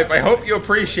crack pipe. I hope you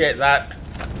appreciate that.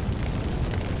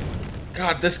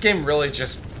 God, this game really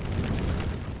just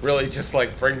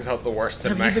like brings out the worst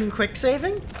in me. Have you been quick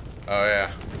saving? Oh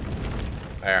yeah.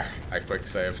 There, I quick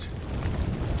saved.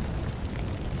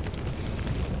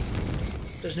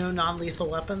 There's no non-lethal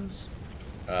weapons?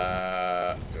 Do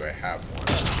I have one?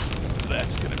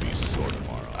 That's gonna be sore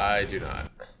tomorrow. I do not.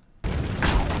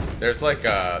 There's like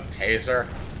a taser.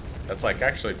 That's like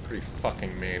actually pretty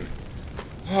fucking mean.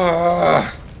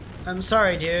 I'm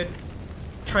sorry, dude.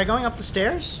 Try going up the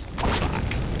stairs?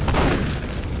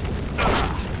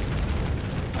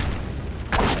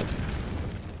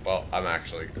 Well, I'm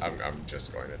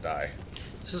just going to die.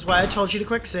 This is why I told you to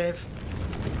quick save.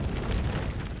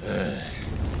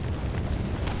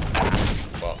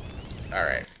 Well,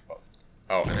 alright.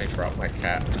 Oh, and I dropped my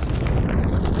cat.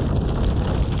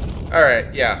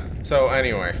 Alright, yeah. So,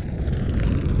 anyway.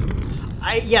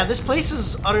 Yeah, this place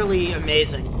is utterly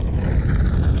amazing.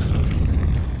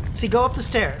 See, go up the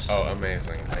stairs. Oh,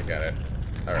 amazing. I get it.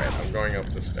 Alright, I'm going up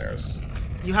the stairs.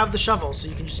 You have the shovel, so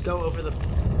you can just go over the...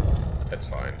 It's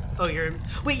fine. Oh,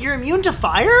 Wait, you're immune to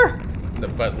fire?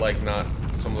 But, like, not...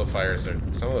 Some of the fires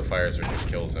are just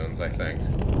kill zones, I think.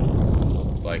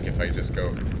 Like, if I just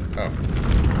go... Oh.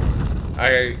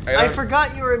 I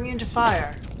forgot you were immune to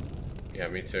fire. Yeah,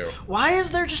 me too. Why is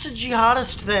there just a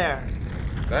jihadist there?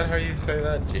 Is that how you say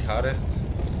that? Jihadists?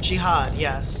 Jihad,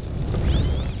 yes.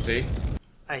 See?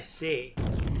 I see.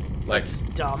 Like, That's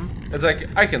dumb. it's like,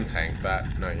 I can tank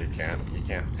that. No, you can't. You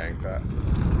can't tank that.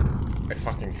 I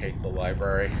fucking hate the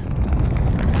library.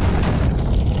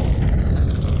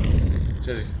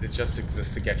 It just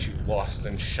exists to get you lost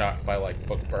and shot by, like,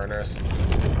 book burners.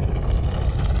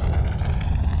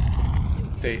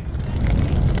 See,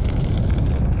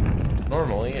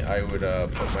 normally I would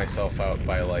put myself out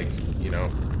by, like, you know,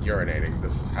 urinating.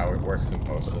 This is how it works in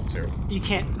Postal too. You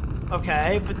can't...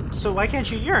 Okay, but so why can't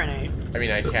you urinate? I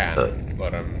mean, I can,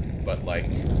 but like,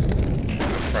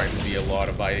 I'm trying to be a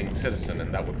law-abiding citizen,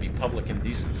 and that would be public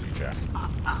indecency, Jeff.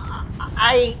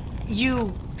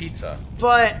 Pizza.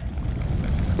 But...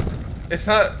 It's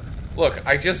not... Look,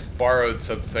 I just borrowed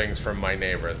some things from my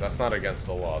neighbors. That's not against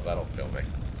the law. That'll kill me.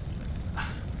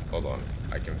 Hold on.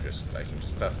 I can just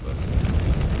test this.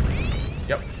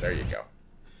 Yep, there you go.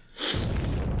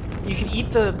 You can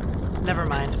eat the... Never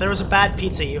mind. There was a bad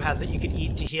pizza you had that you could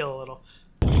eat to heal a little.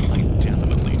 I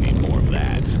definitely need more of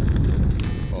that.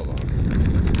 Hold on.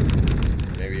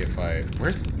 Maybe if I...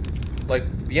 Where's... Like,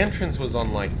 the entrance was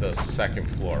on, like, the second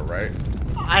floor, right?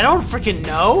 I don't freaking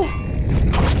know.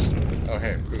 Oh,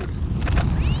 hey, food.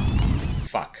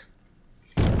 Fuck.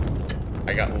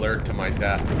 I got lured to my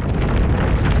death.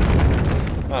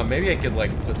 Maybe I could,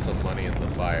 like, put some money in the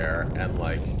fire and,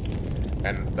 like...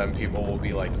 And then people will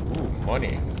be like, ooh,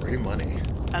 money. Free money.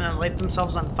 And then light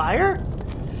themselves on fire?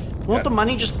 Won't the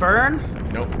money just burn?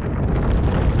 Nope.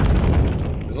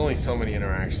 There's only so many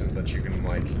interactions that you can,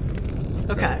 like...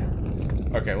 Okay.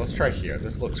 Go. Okay, let's try here.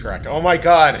 This looks correct. Oh my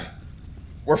god!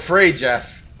 We're free,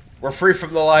 Jeff. We're free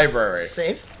from the library.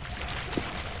 Safe.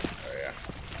 Oh, yeah.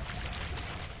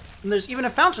 And there's even a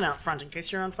fountain out front in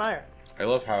case you're on fire. I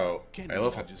love how... Can't we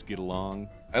all just get along?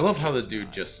 I love how the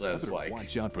dude just says, like...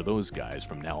 Watch out for those guys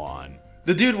from now on.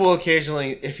 The dude will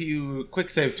occasionally, if you quick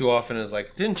save too often, is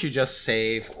like, didn't you just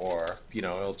save? Or, you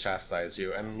know, it'll chastise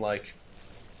you. And, like,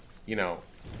 you know,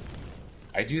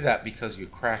 I do that because you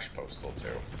crash Postal, too.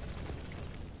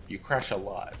 You crash a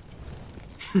lot.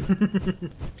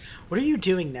 What are you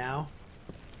doing now?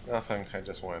 Nothing, I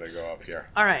just wanted to go up here.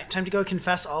 Alright, time to go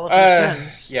confess all of your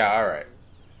sins. Yeah, alright.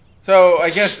 So, I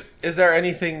guess, is there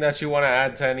anything that you want to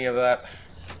add to any of that?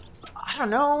 I don't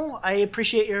know. I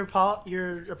appreciate your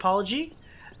apology,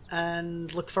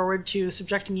 and look forward to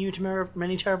subjecting you to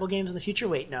many terrible games in the future.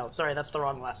 Wait, no, sorry, that's the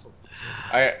wrong lesson.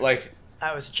 That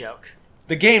was a joke.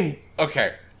 The game,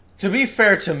 okay. To be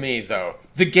fair to me, though,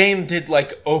 the game did,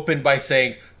 like, open by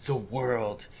saying, the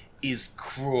world is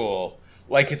cruel.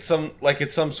 Like it's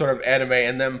some sort of anime,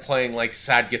 and then playing, like,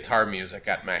 sad guitar music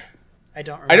at me. I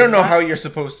don't remember. I don't know how you're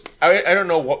supposed... I don't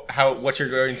know what you're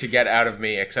going to get out of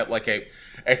me, except like a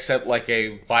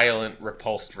violent,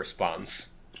 repulsed response.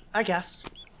 I guess.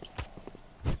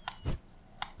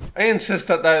 I insist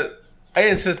that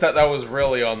that was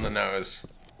really on the nose.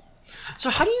 So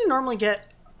how do you normally get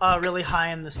really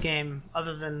high in this game,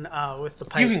 other than with the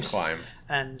pipes? You can climb.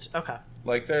 And okay.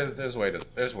 Like there's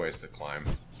ways to climb.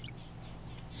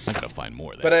 I gotta find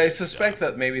more of that. But I suspect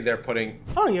that maybe they're putting...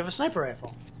 Oh, you have a sniper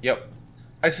rifle. Yep.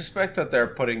 I suspect that they're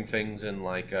putting things in,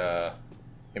 like,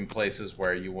 in places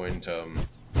where you wouldn't,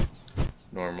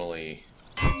 normally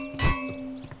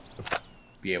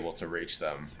be able to reach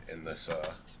them in this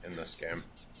game,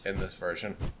 in this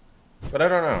version. But I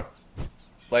don't know.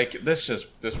 Like, this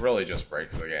really just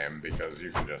breaks the game, because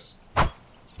you can just,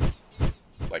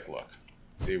 like, look.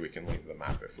 See, we can leave the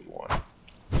map if we want.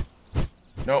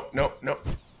 No, no, no.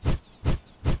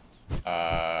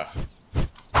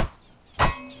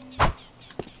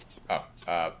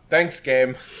 Thanks,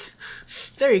 game.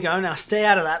 There you go. Now stay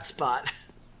out of that spot.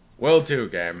 Will do,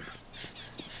 game.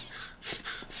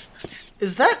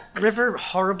 Is that river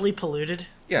horribly polluted?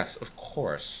 Yes, of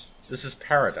course. This is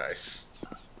paradise.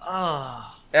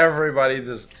 Oh. Everybody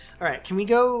does. All right, can we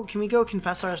go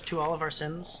confess ours to all of our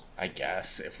sins? I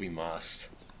guess, if we must.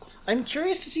 I'm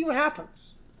curious to see what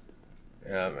happens.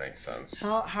 Yeah, that makes sense.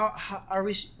 How are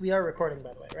we? We are recording,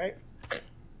 by the way, right?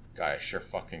 God, I sure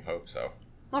fucking hope so.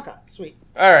 Okay, sweet.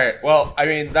 Alright, well, I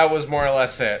mean, that was more or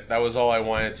less it. That was all I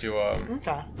wanted to,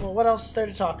 Okay, well, what else is there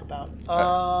to talk about?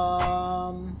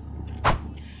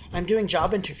 I'm doing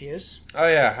job interviews. Oh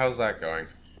yeah, how's that going?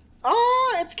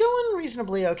 It's going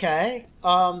reasonably okay.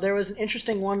 There was an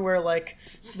interesting one where, like,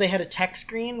 so they had a tech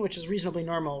screen, which is reasonably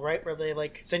normal, right? Where they,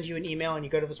 like, send you an email and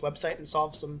you go to this website and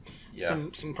solve some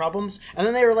problems. And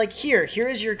then they were like, here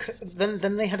is your...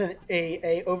 Then they had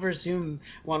a over Zoom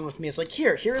one with me. It's like,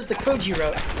 here is the code you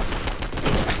wrote.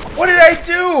 What did I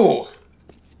do?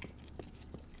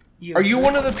 Are you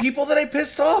one of the people that I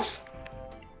pissed off?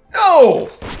 No!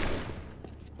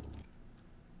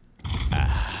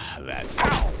 That's...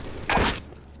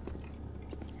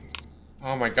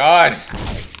 Oh my god!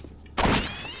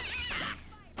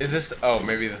 Is this... Oh,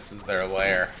 maybe this is their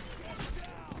lair.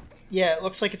 Yeah, it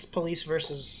looks like it's police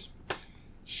versus...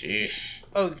 Sheesh.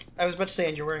 Oh, I was about to say,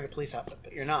 and you're wearing a police outfit,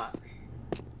 but you're not.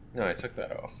 No, I took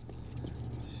that off.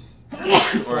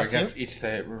 Or I guess each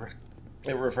day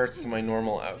it reverts to my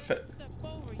normal outfit.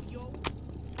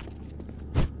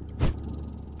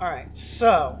 Alright,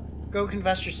 so, go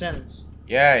confess your sins.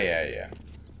 Yeah.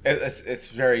 It's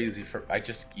very easy for... I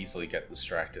just easily get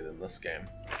distracted in this game.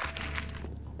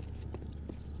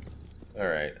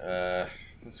 Alright,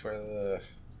 is this where the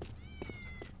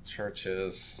church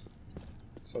is?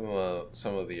 Some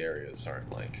of the areas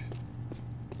aren't, like...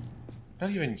 Not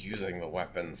even using the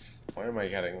weapons. Why am I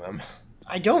getting them?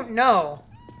 I don't know.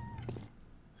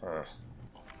 Huh.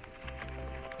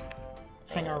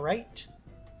 Hang a right?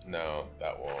 No,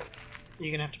 that won't. Are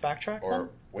you gonna have to backtrack Or, then?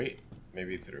 wait,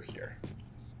 maybe through here.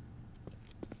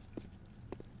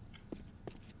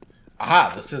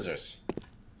 Aha, the scissors.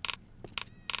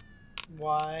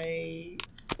 Why?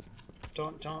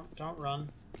 Don't run.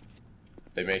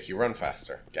 They make you run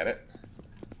faster. Get it?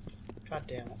 God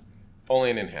damn it. Only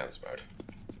in enhanced mode.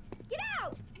 Get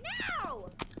out! Now!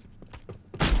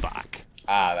 Fuck.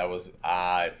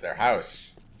 It's their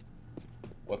house.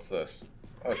 What's this?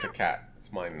 Oh, it's a cat.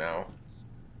 It's mine now.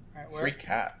 Alright, Free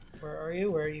cat. Where are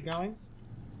you? Where are you going?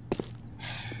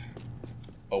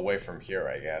 Away from here,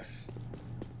 I guess.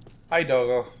 Hi,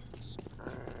 doggo.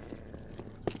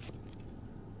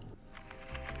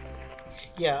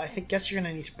 Yeah, I guess you're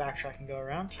gonna need to backtrack and go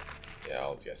around.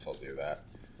 Yeah, guess I'll do that.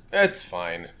 It's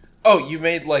fine. Oh, you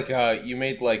made like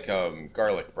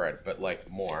garlic bread, but like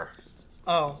more.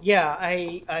 Oh, yeah,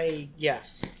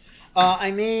 yes.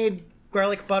 I made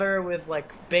garlic butter with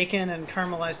like bacon and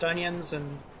caramelized onions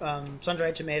and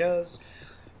sun-dried tomatoes.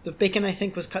 The bacon, I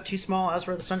think, was cut too small, as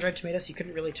were the sun-dried tomatoes. You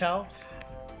couldn't really tell.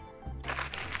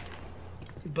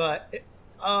 But,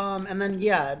 and then,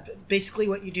 yeah, basically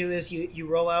what you do is you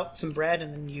roll out some bread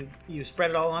and then you spread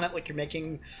it all on it like you're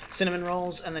making cinnamon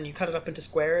rolls, and then you cut it up into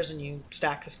squares and you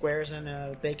stack the squares in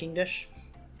a baking dish.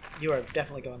 You are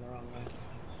definitely going the wrong way.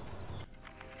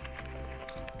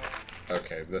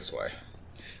 Okay, this way.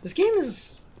 This game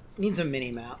needs a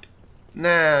mini-map.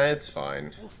 Nah, it's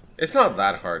fine. It's not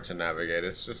that hard to navigate,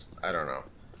 it's just, I don't know.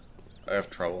 I have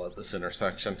trouble at this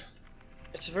intersection.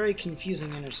 It's a very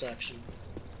confusing intersection.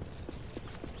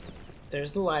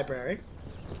 There's the library.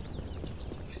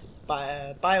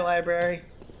 Bye library.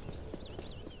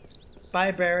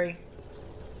 Bye, Barry.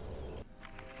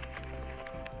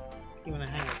 You want to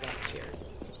hang it left here.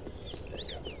 There you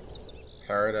go.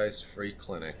 Paradise Free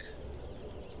Clinic.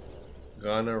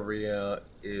 Gonorrhea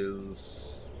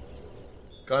is...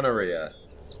 Gonorrhea.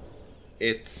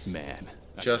 It's... Man,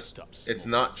 it's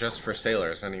not just for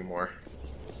sailors anymore.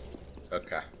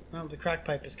 Okay. Well, the crack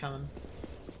pipe is coming.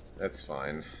 That's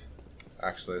fine.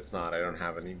 Actually, it's not. I don't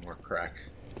have any more crack.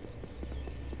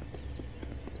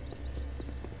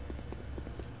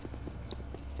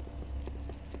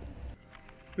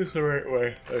 This is the right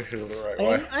way. This is the right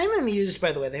way. I'm amused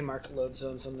by the way they mark load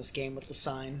zones on this game with the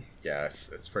sign. Yeah,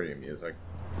 it's pretty amusing.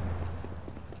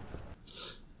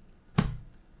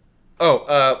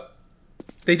 Oh,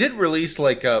 they did release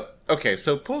like okay,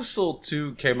 so Postal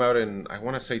 2 came out in, I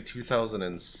want to say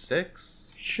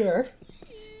 2006? Sure.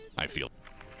 I feel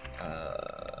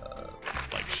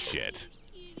it's like shit.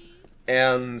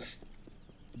 And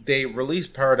they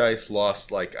released Paradise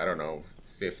Lost like, I don't know,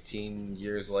 15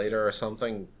 years later or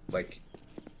something. Like,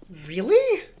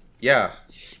 really? Yeah.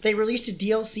 They released a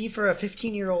DLC for a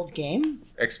 15-year-old game?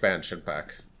 Expansion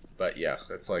pack. But yeah,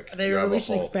 it's like they released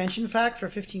an expansion pack for a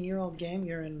 15-year-old game.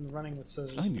 You're in running with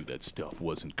scissors. I knew that stuff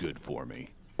wasn't good for me.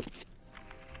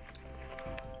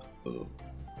 Ooh.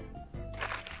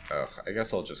 Oh, I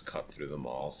guess I'll just cut through them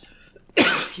all.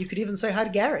 You could even say hi to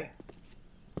Gary.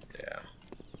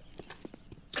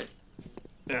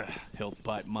 Yeah. He'll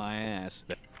bite my ass.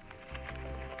 That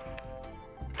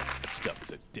stuff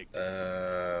is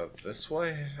addictive. This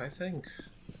way, I think?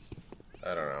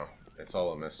 I don't know. It's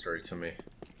all a mystery to me.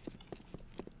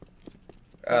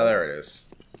 Ah, there it is.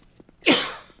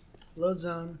 Load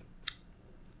zone.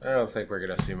 I don't think we're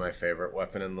gonna see my favorite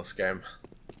weapon in this game.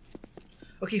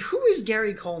 Okay, who is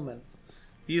Gary Coleman?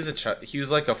 He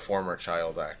was like a former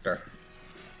child actor.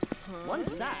 One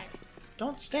side.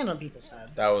 Don't stand on people's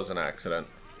heads. That was an accident.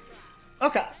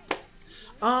 Okay.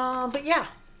 But yeah.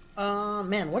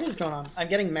 Man, what is going on? I'm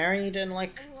getting married in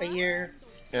like a year.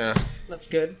 Yeah. That's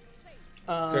good.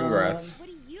 Congrats. What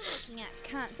are you looking at,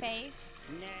 cunt face?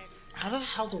 How the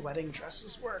hell do wedding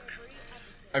dresses work?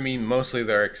 I mean, mostly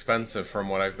they're expensive from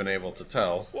what I've been able to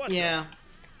tell. Yeah.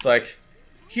 It's like,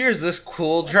 here's this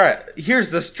cool dress. Here's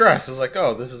this dress. It's like,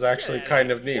 oh, this is actually kind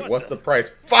of neat. What's the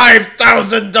price?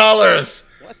 $5,000!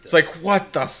 It's like,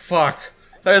 what the fuck?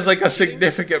 That is like a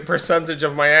significant percentage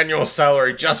of my annual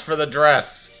salary just for the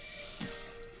dress.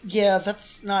 Yeah,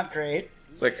 that's not great.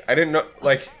 It's like, I didn't know,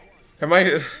 like, am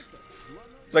I...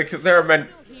 It's like, there are men...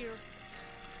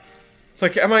 It's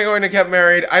like, am I going to get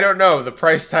married? I don't know. The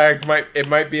price tag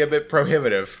might be a bit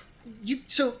prohibitive.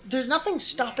 So there's nothing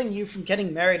stopping you from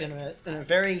getting married in a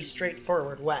very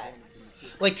straightforward way.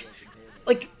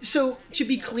 So to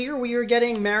be clear, we are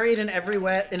getting married in every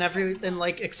way,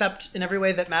 except in every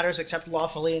way that matters, except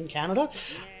lawfully in Canada.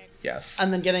 Yes.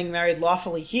 And then getting married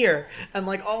lawfully here, and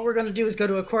like all we're going to do is go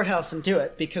to a courthouse and do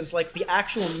it because like the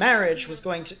actual marriage is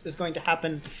going to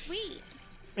happen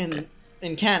in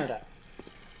Canada.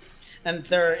 And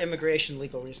there are immigration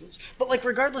legal reasons. But like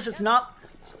regardless, it's not.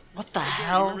 What the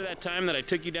hell? Remember that time that I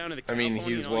took you down to the I mean,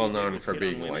 he's well known for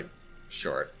being like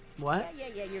short. What?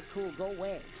 Yeah, you're cool. Go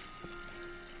away.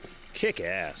 Kick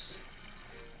ass.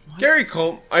 What? Gary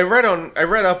Cole. I read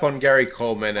up on Gary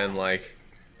Coleman, and like,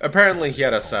 apparently he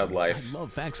had a sad life. I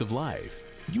love facts of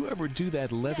life. You ever do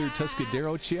that leather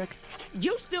Tuscadero chick?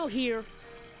 You still here?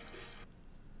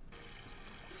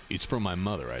 It's from my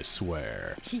mother, I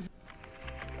swear.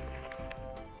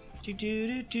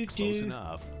 Close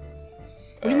enough.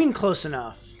 What do you mean close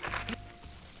enough?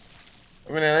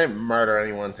 I mean, I didn't murder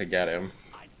anyone to get him.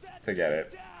 To get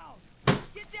it.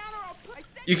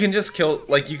 You can just kill,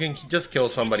 like, you can just kill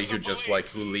somebody who just, like,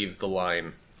 who leaves the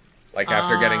line. Like,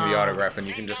 after getting the autograph, and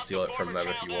you can just steal it from them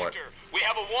if you want. We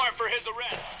have a warrant for his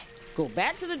arrest. Go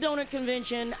back to the donut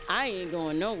convention. I ain't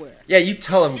going nowhere. Yeah, you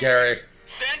tell him, Gary.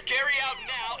 Send Gary out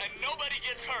now, and nobody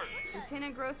gets hurt.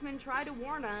 Lieutenant Grossman tried to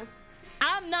warn us.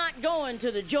 I'm not going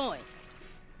to the joint.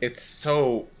 It's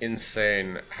so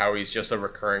insane how he's just a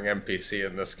recurring NPC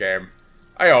in this game.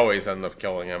 I always end up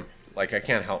killing him. Like, I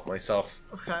can't help myself.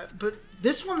 Okay, but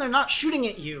this one they're not shooting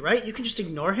at you, right? You can just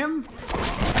ignore him?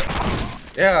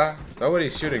 Yeah,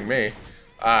 nobody's shooting me.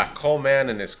 Coleman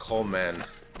and his Coleman.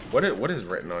 What is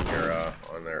written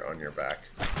on your back?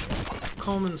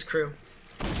 Coleman's crew.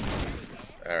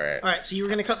 Alright. Alright, so you were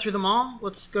gonna cut through the mall?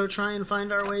 Let's go try and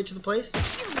find our way to the place.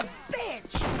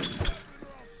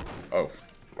 Oh,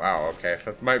 wow, okay.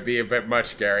 That might be a bit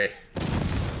much, Gary.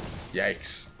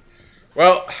 Yikes.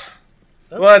 Well,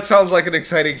 that sounds like an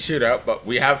exciting shootout, but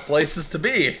we have places to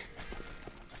be.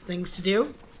 Things to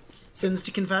do? Sins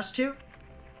to confess to?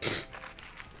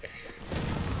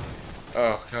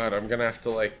 Oh god, I'm gonna have to,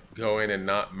 like, go in and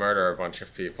not murder a bunch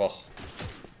of people.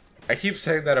 I keep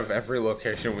saying that of every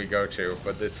location we go to,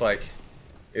 but it's like,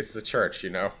 it's the church, you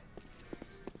know?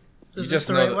 Is this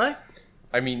the right way?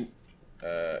 I mean,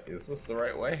 is this the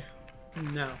right way?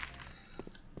 No.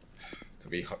 To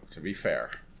be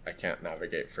fair, I can't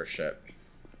navigate for shit.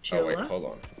 Chill, oh wait, what? hold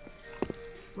on.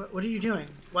 What are you doing?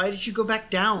 Why did you go back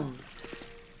down?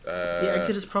 The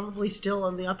exit is probably still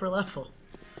on the upper level.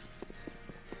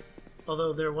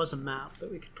 Although there was a map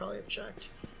that we could probably have checked.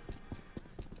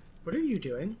 What are you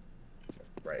doing?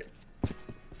 Right.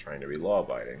 Trying to be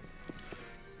law-abiding.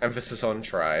 Emphasis on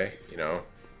try, you know.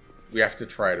 We have to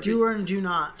try to do or do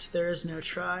not. There is no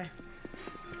try.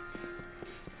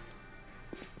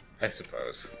 I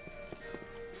suppose.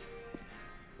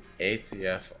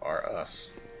 ATF are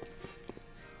us.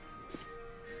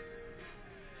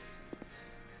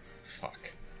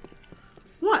 Fuck.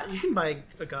 What? You can buy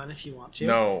a gun if you want to.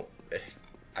 No.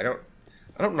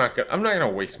 I'm not gonna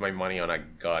waste my money on a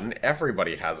gun.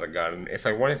 Everybody has a gun. If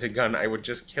I wanted a gun, I would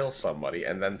just kill somebody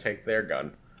and then take their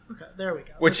gun. Okay, there we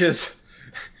go. Which is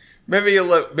maybe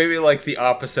like the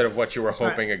opposite of what you were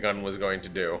hoping a gun was going to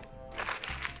do.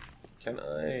 Can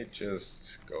I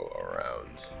just go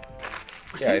around?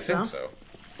 I think so.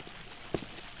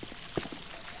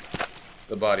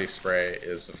 The body spray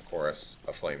is, of course,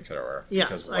 a flamethrower. Yes,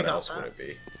 because I what got else that. would it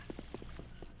be?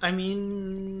 I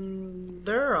mean,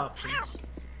 there are options.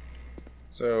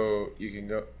 So you can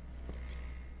go.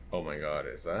 Oh my god,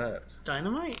 is that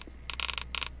dynamite?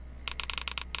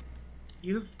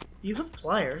 You have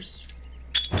pliers.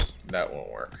 That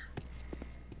won't work.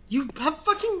 You have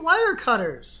fucking wire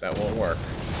cutters. That won't work.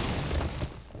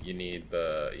 You need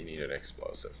an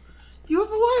explosive. You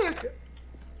have a wire.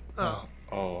 Oh.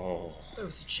 Oh. It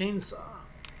was a chainsaw.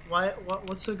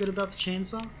 What's so good about the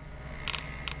chainsaw?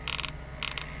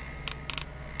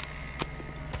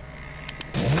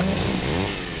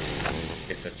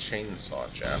 It's a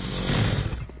chainsaw, Jeff.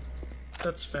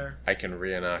 That's fair. I can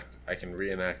reenact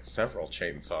several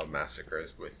chainsaw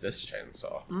massacres with this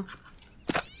chainsaw.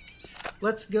 Okay.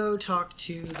 Let's go talk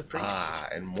to the priest.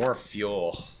 And more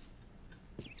fuel.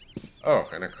 Oh,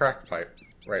 and a crack pipe.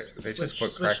 Right, they just put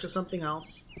switch to something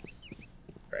else.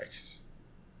 Right.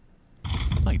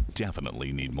 I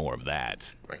definitely need more of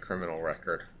that. My criminal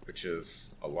record, which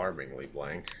is alarmingly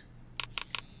blank.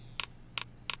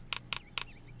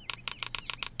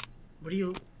 What do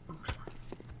you...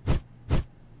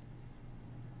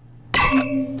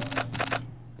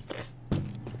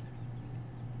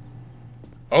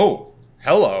 Oh,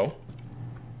 hello.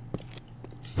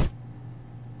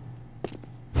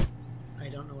 I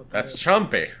don't know what That's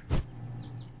Chompy.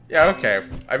 Yeah, okay.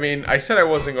 I mean, I said I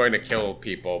wasn't going to kill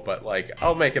people, but, like,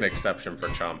 I'll make an exception for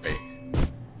Chompy.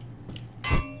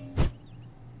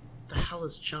 The hell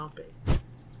is Chompy?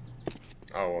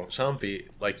 Oh, well, Chompy,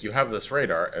 like, you have this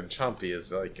radar, and Chompy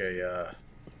is like a,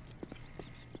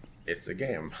 it's a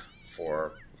game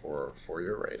for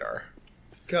your radar.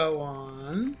 Go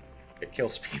on. It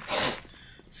kills people.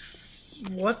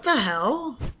 What the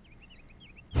hell?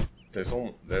 There's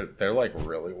only, they're like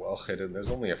really well hidden.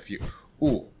 There's only a few.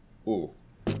 Ooh.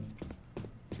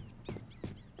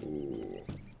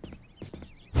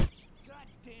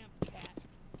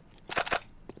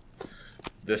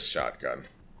 This shotgun.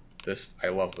 I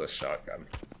love this shotgun.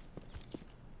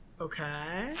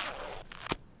 Okay.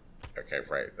 Okay,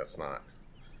 right. That's not.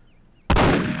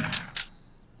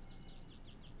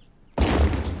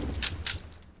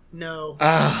 No.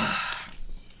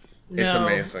 It's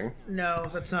amazing. No,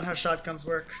 that's not how shotguns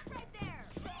work.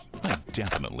 I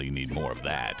definitely need more of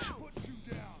that.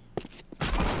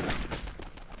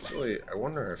 Actually, I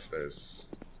wonder if there's...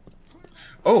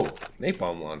 Oh!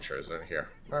 Napalm launchers in here.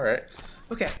 Alright.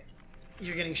 Okay.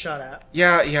 You're getting shot at.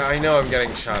 Yeah, I know I'm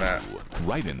getting shot at.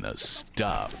 Right in the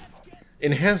stuff.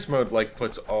 Enhanced mode, like,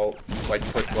 puts a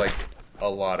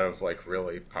lot of, like,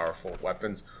 really powerful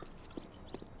weapons.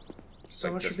 So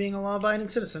like, much just, for being a law-abiding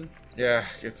citizen. Yeah,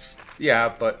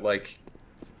 yeah, but like,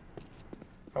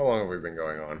 how long have we been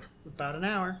going on? About an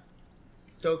hour.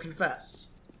 Go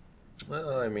confess.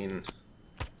 Well, I mean,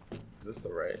 is this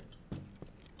the right?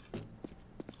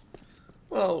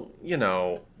 Well, you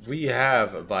know, we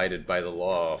have abided by the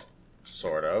law,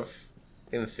 sort of,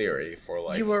 in theory, for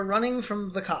like... You were running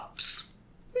from the cops.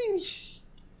 I mean,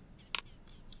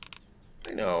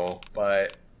 I know,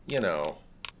 but, you know...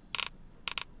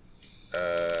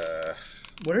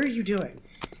 What are you doing?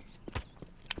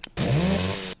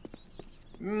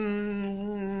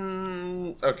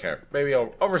 Okay, maybe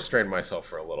I'll restrain myself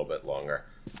for a little bit longer.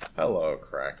 Hello,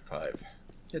 cracked pipe.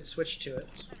 It switched to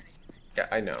it. Yeah,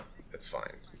 I know. It's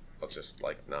fine. I'll just,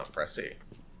 like, not press E.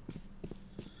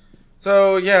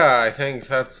 So, yeah, I think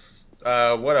that's...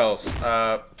 what else?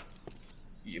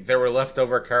 There were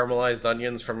leftover caramelized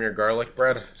onions from your garlic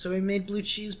bread. So we made blue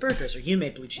cheese burgers, or you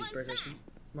made blue cheese burgers.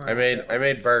 I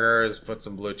made burgers, put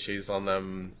some blue cheese on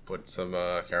them, put some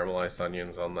caramelized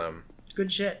onions on them. Good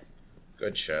shit.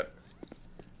 Good shit.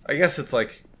 I guess it's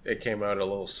like it came out a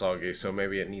little soggy, so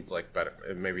maybe it needs like better.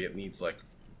 Maybe it needs like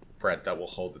bread that will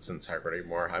hold its integrity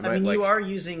more. I mean, like, you are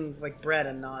using like bread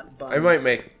and not buns. I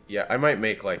might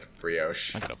make like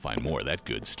brioche. I gotta find more of that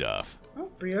good stuff. Oh,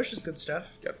 brioche is good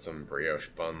stuff. Get some brioche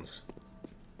buns.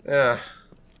 Yeah.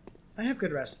 I have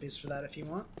good recipes for that if you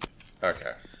want.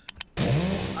 Okay.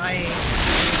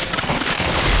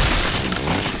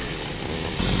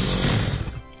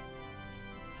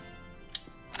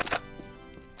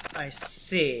 I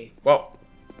see. Well.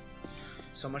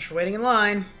 So much for waiting in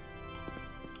line.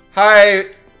 Hi,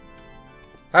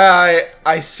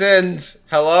 I sinned.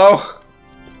 Hello?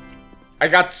 I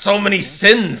got so many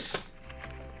sins.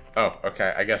 Oh,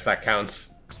 okay, I guess that counts.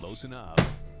 Close enough.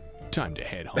 Time to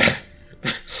head home.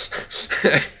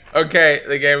 Okay,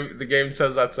 the game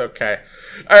says that's okay.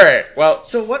 Alright, well...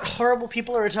 So what horrible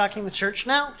people are attacking the church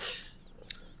now?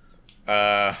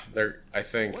 I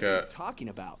think, What are you talking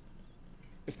about?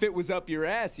 If it was up your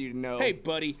ass, you'd know. Hey,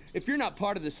 buddy, if you're not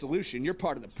part of the solution, you're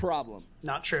part of the problem.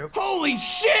 Not true. Holy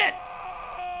shit!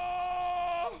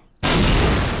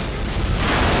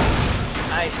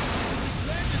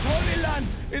 Holy land,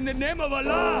 in the name of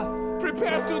Allah,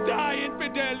 prepare to die,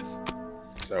 infidels.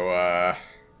 So,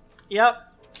 Yep.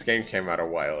 This game came out a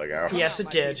while ago. Yes, it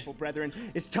did. Peaceful brethren,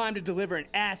 it's time to deliver an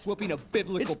ass whooping of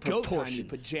biblical proportions. You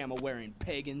pajama wearing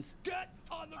pagans.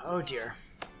 Oh dear.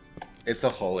 It's a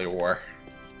holy war.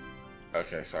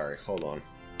 Okay, sorry. Hold on.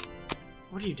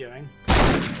 What are you doing?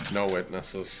 No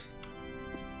witnesses.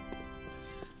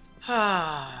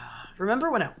 Remember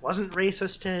when it wasn't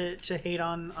racist to hate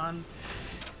on?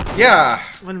 Yeah.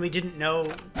 When we didn't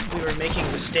know we were making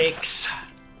mistakes.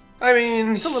 I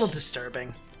mean, it's a little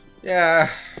disturbing. Yeah.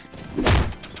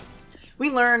 We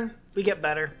learn. We get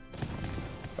better.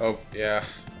 Oh, yeah.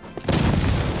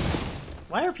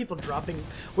 Why are people dropping...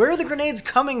 Where are the grenades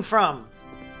coming from?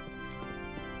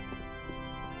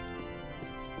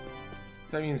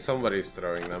 I mean, somebody's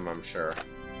throwing them, I'm sure.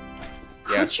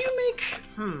 Could you make...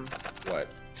 What?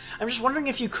 I'm just wondering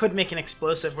if you could make an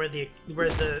explosive where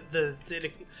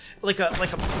like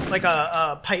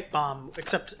a pipe bomb,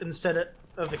 except instead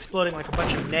of exploding like a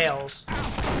bunch of nails,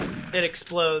 it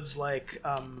explodes like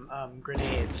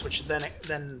grenades, which then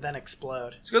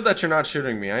explode. It's good that you're not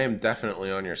shooting me. I am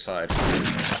definitely on your side.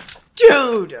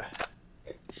 Dude!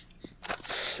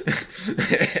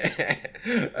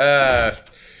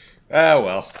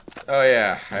 Well. Oh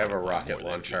yeah, I have a rocket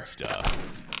launcher.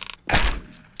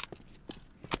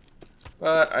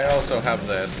 But I also have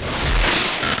this.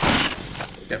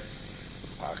 Get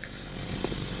fucked.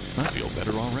 I feel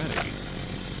better already.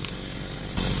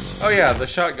 Oh yeah, the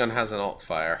shotgun has an alt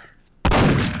fire.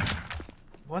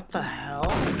 What the hell?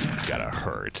 It's gotta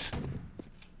hurt.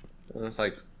 It's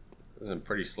like, some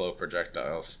pretty slow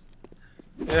projectiles.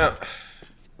 Yeah.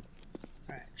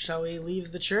 Alright, shall we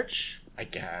leave the church? I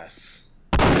guess.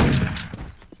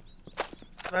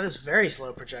 That is very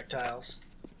slow projectiles.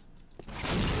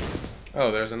 Oh,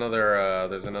 there's another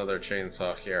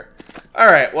chainsaw here.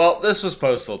 Alright, well, this was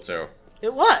Postal 2.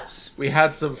 It was! We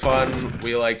had some fun,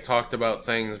 we, like, talked about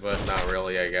things, but not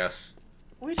really, I guess.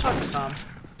 We talked some.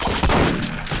 God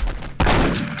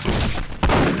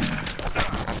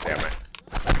damn it.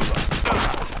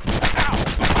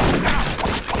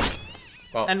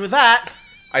 Well, and with that...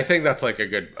 I think that's, like, a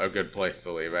good place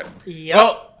to leave it. Yep.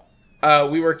 Well,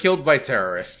 we were killed by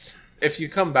terrorists. If you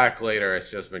come back later,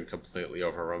 it's just been completely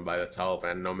overrun by the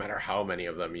Taliban, no matter how many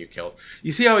of them you killed.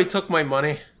 You see how he took my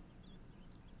money?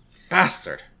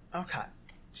 Bastard. Okay.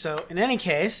 So, in any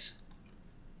case,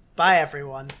 bye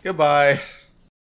everyone. Goodbye.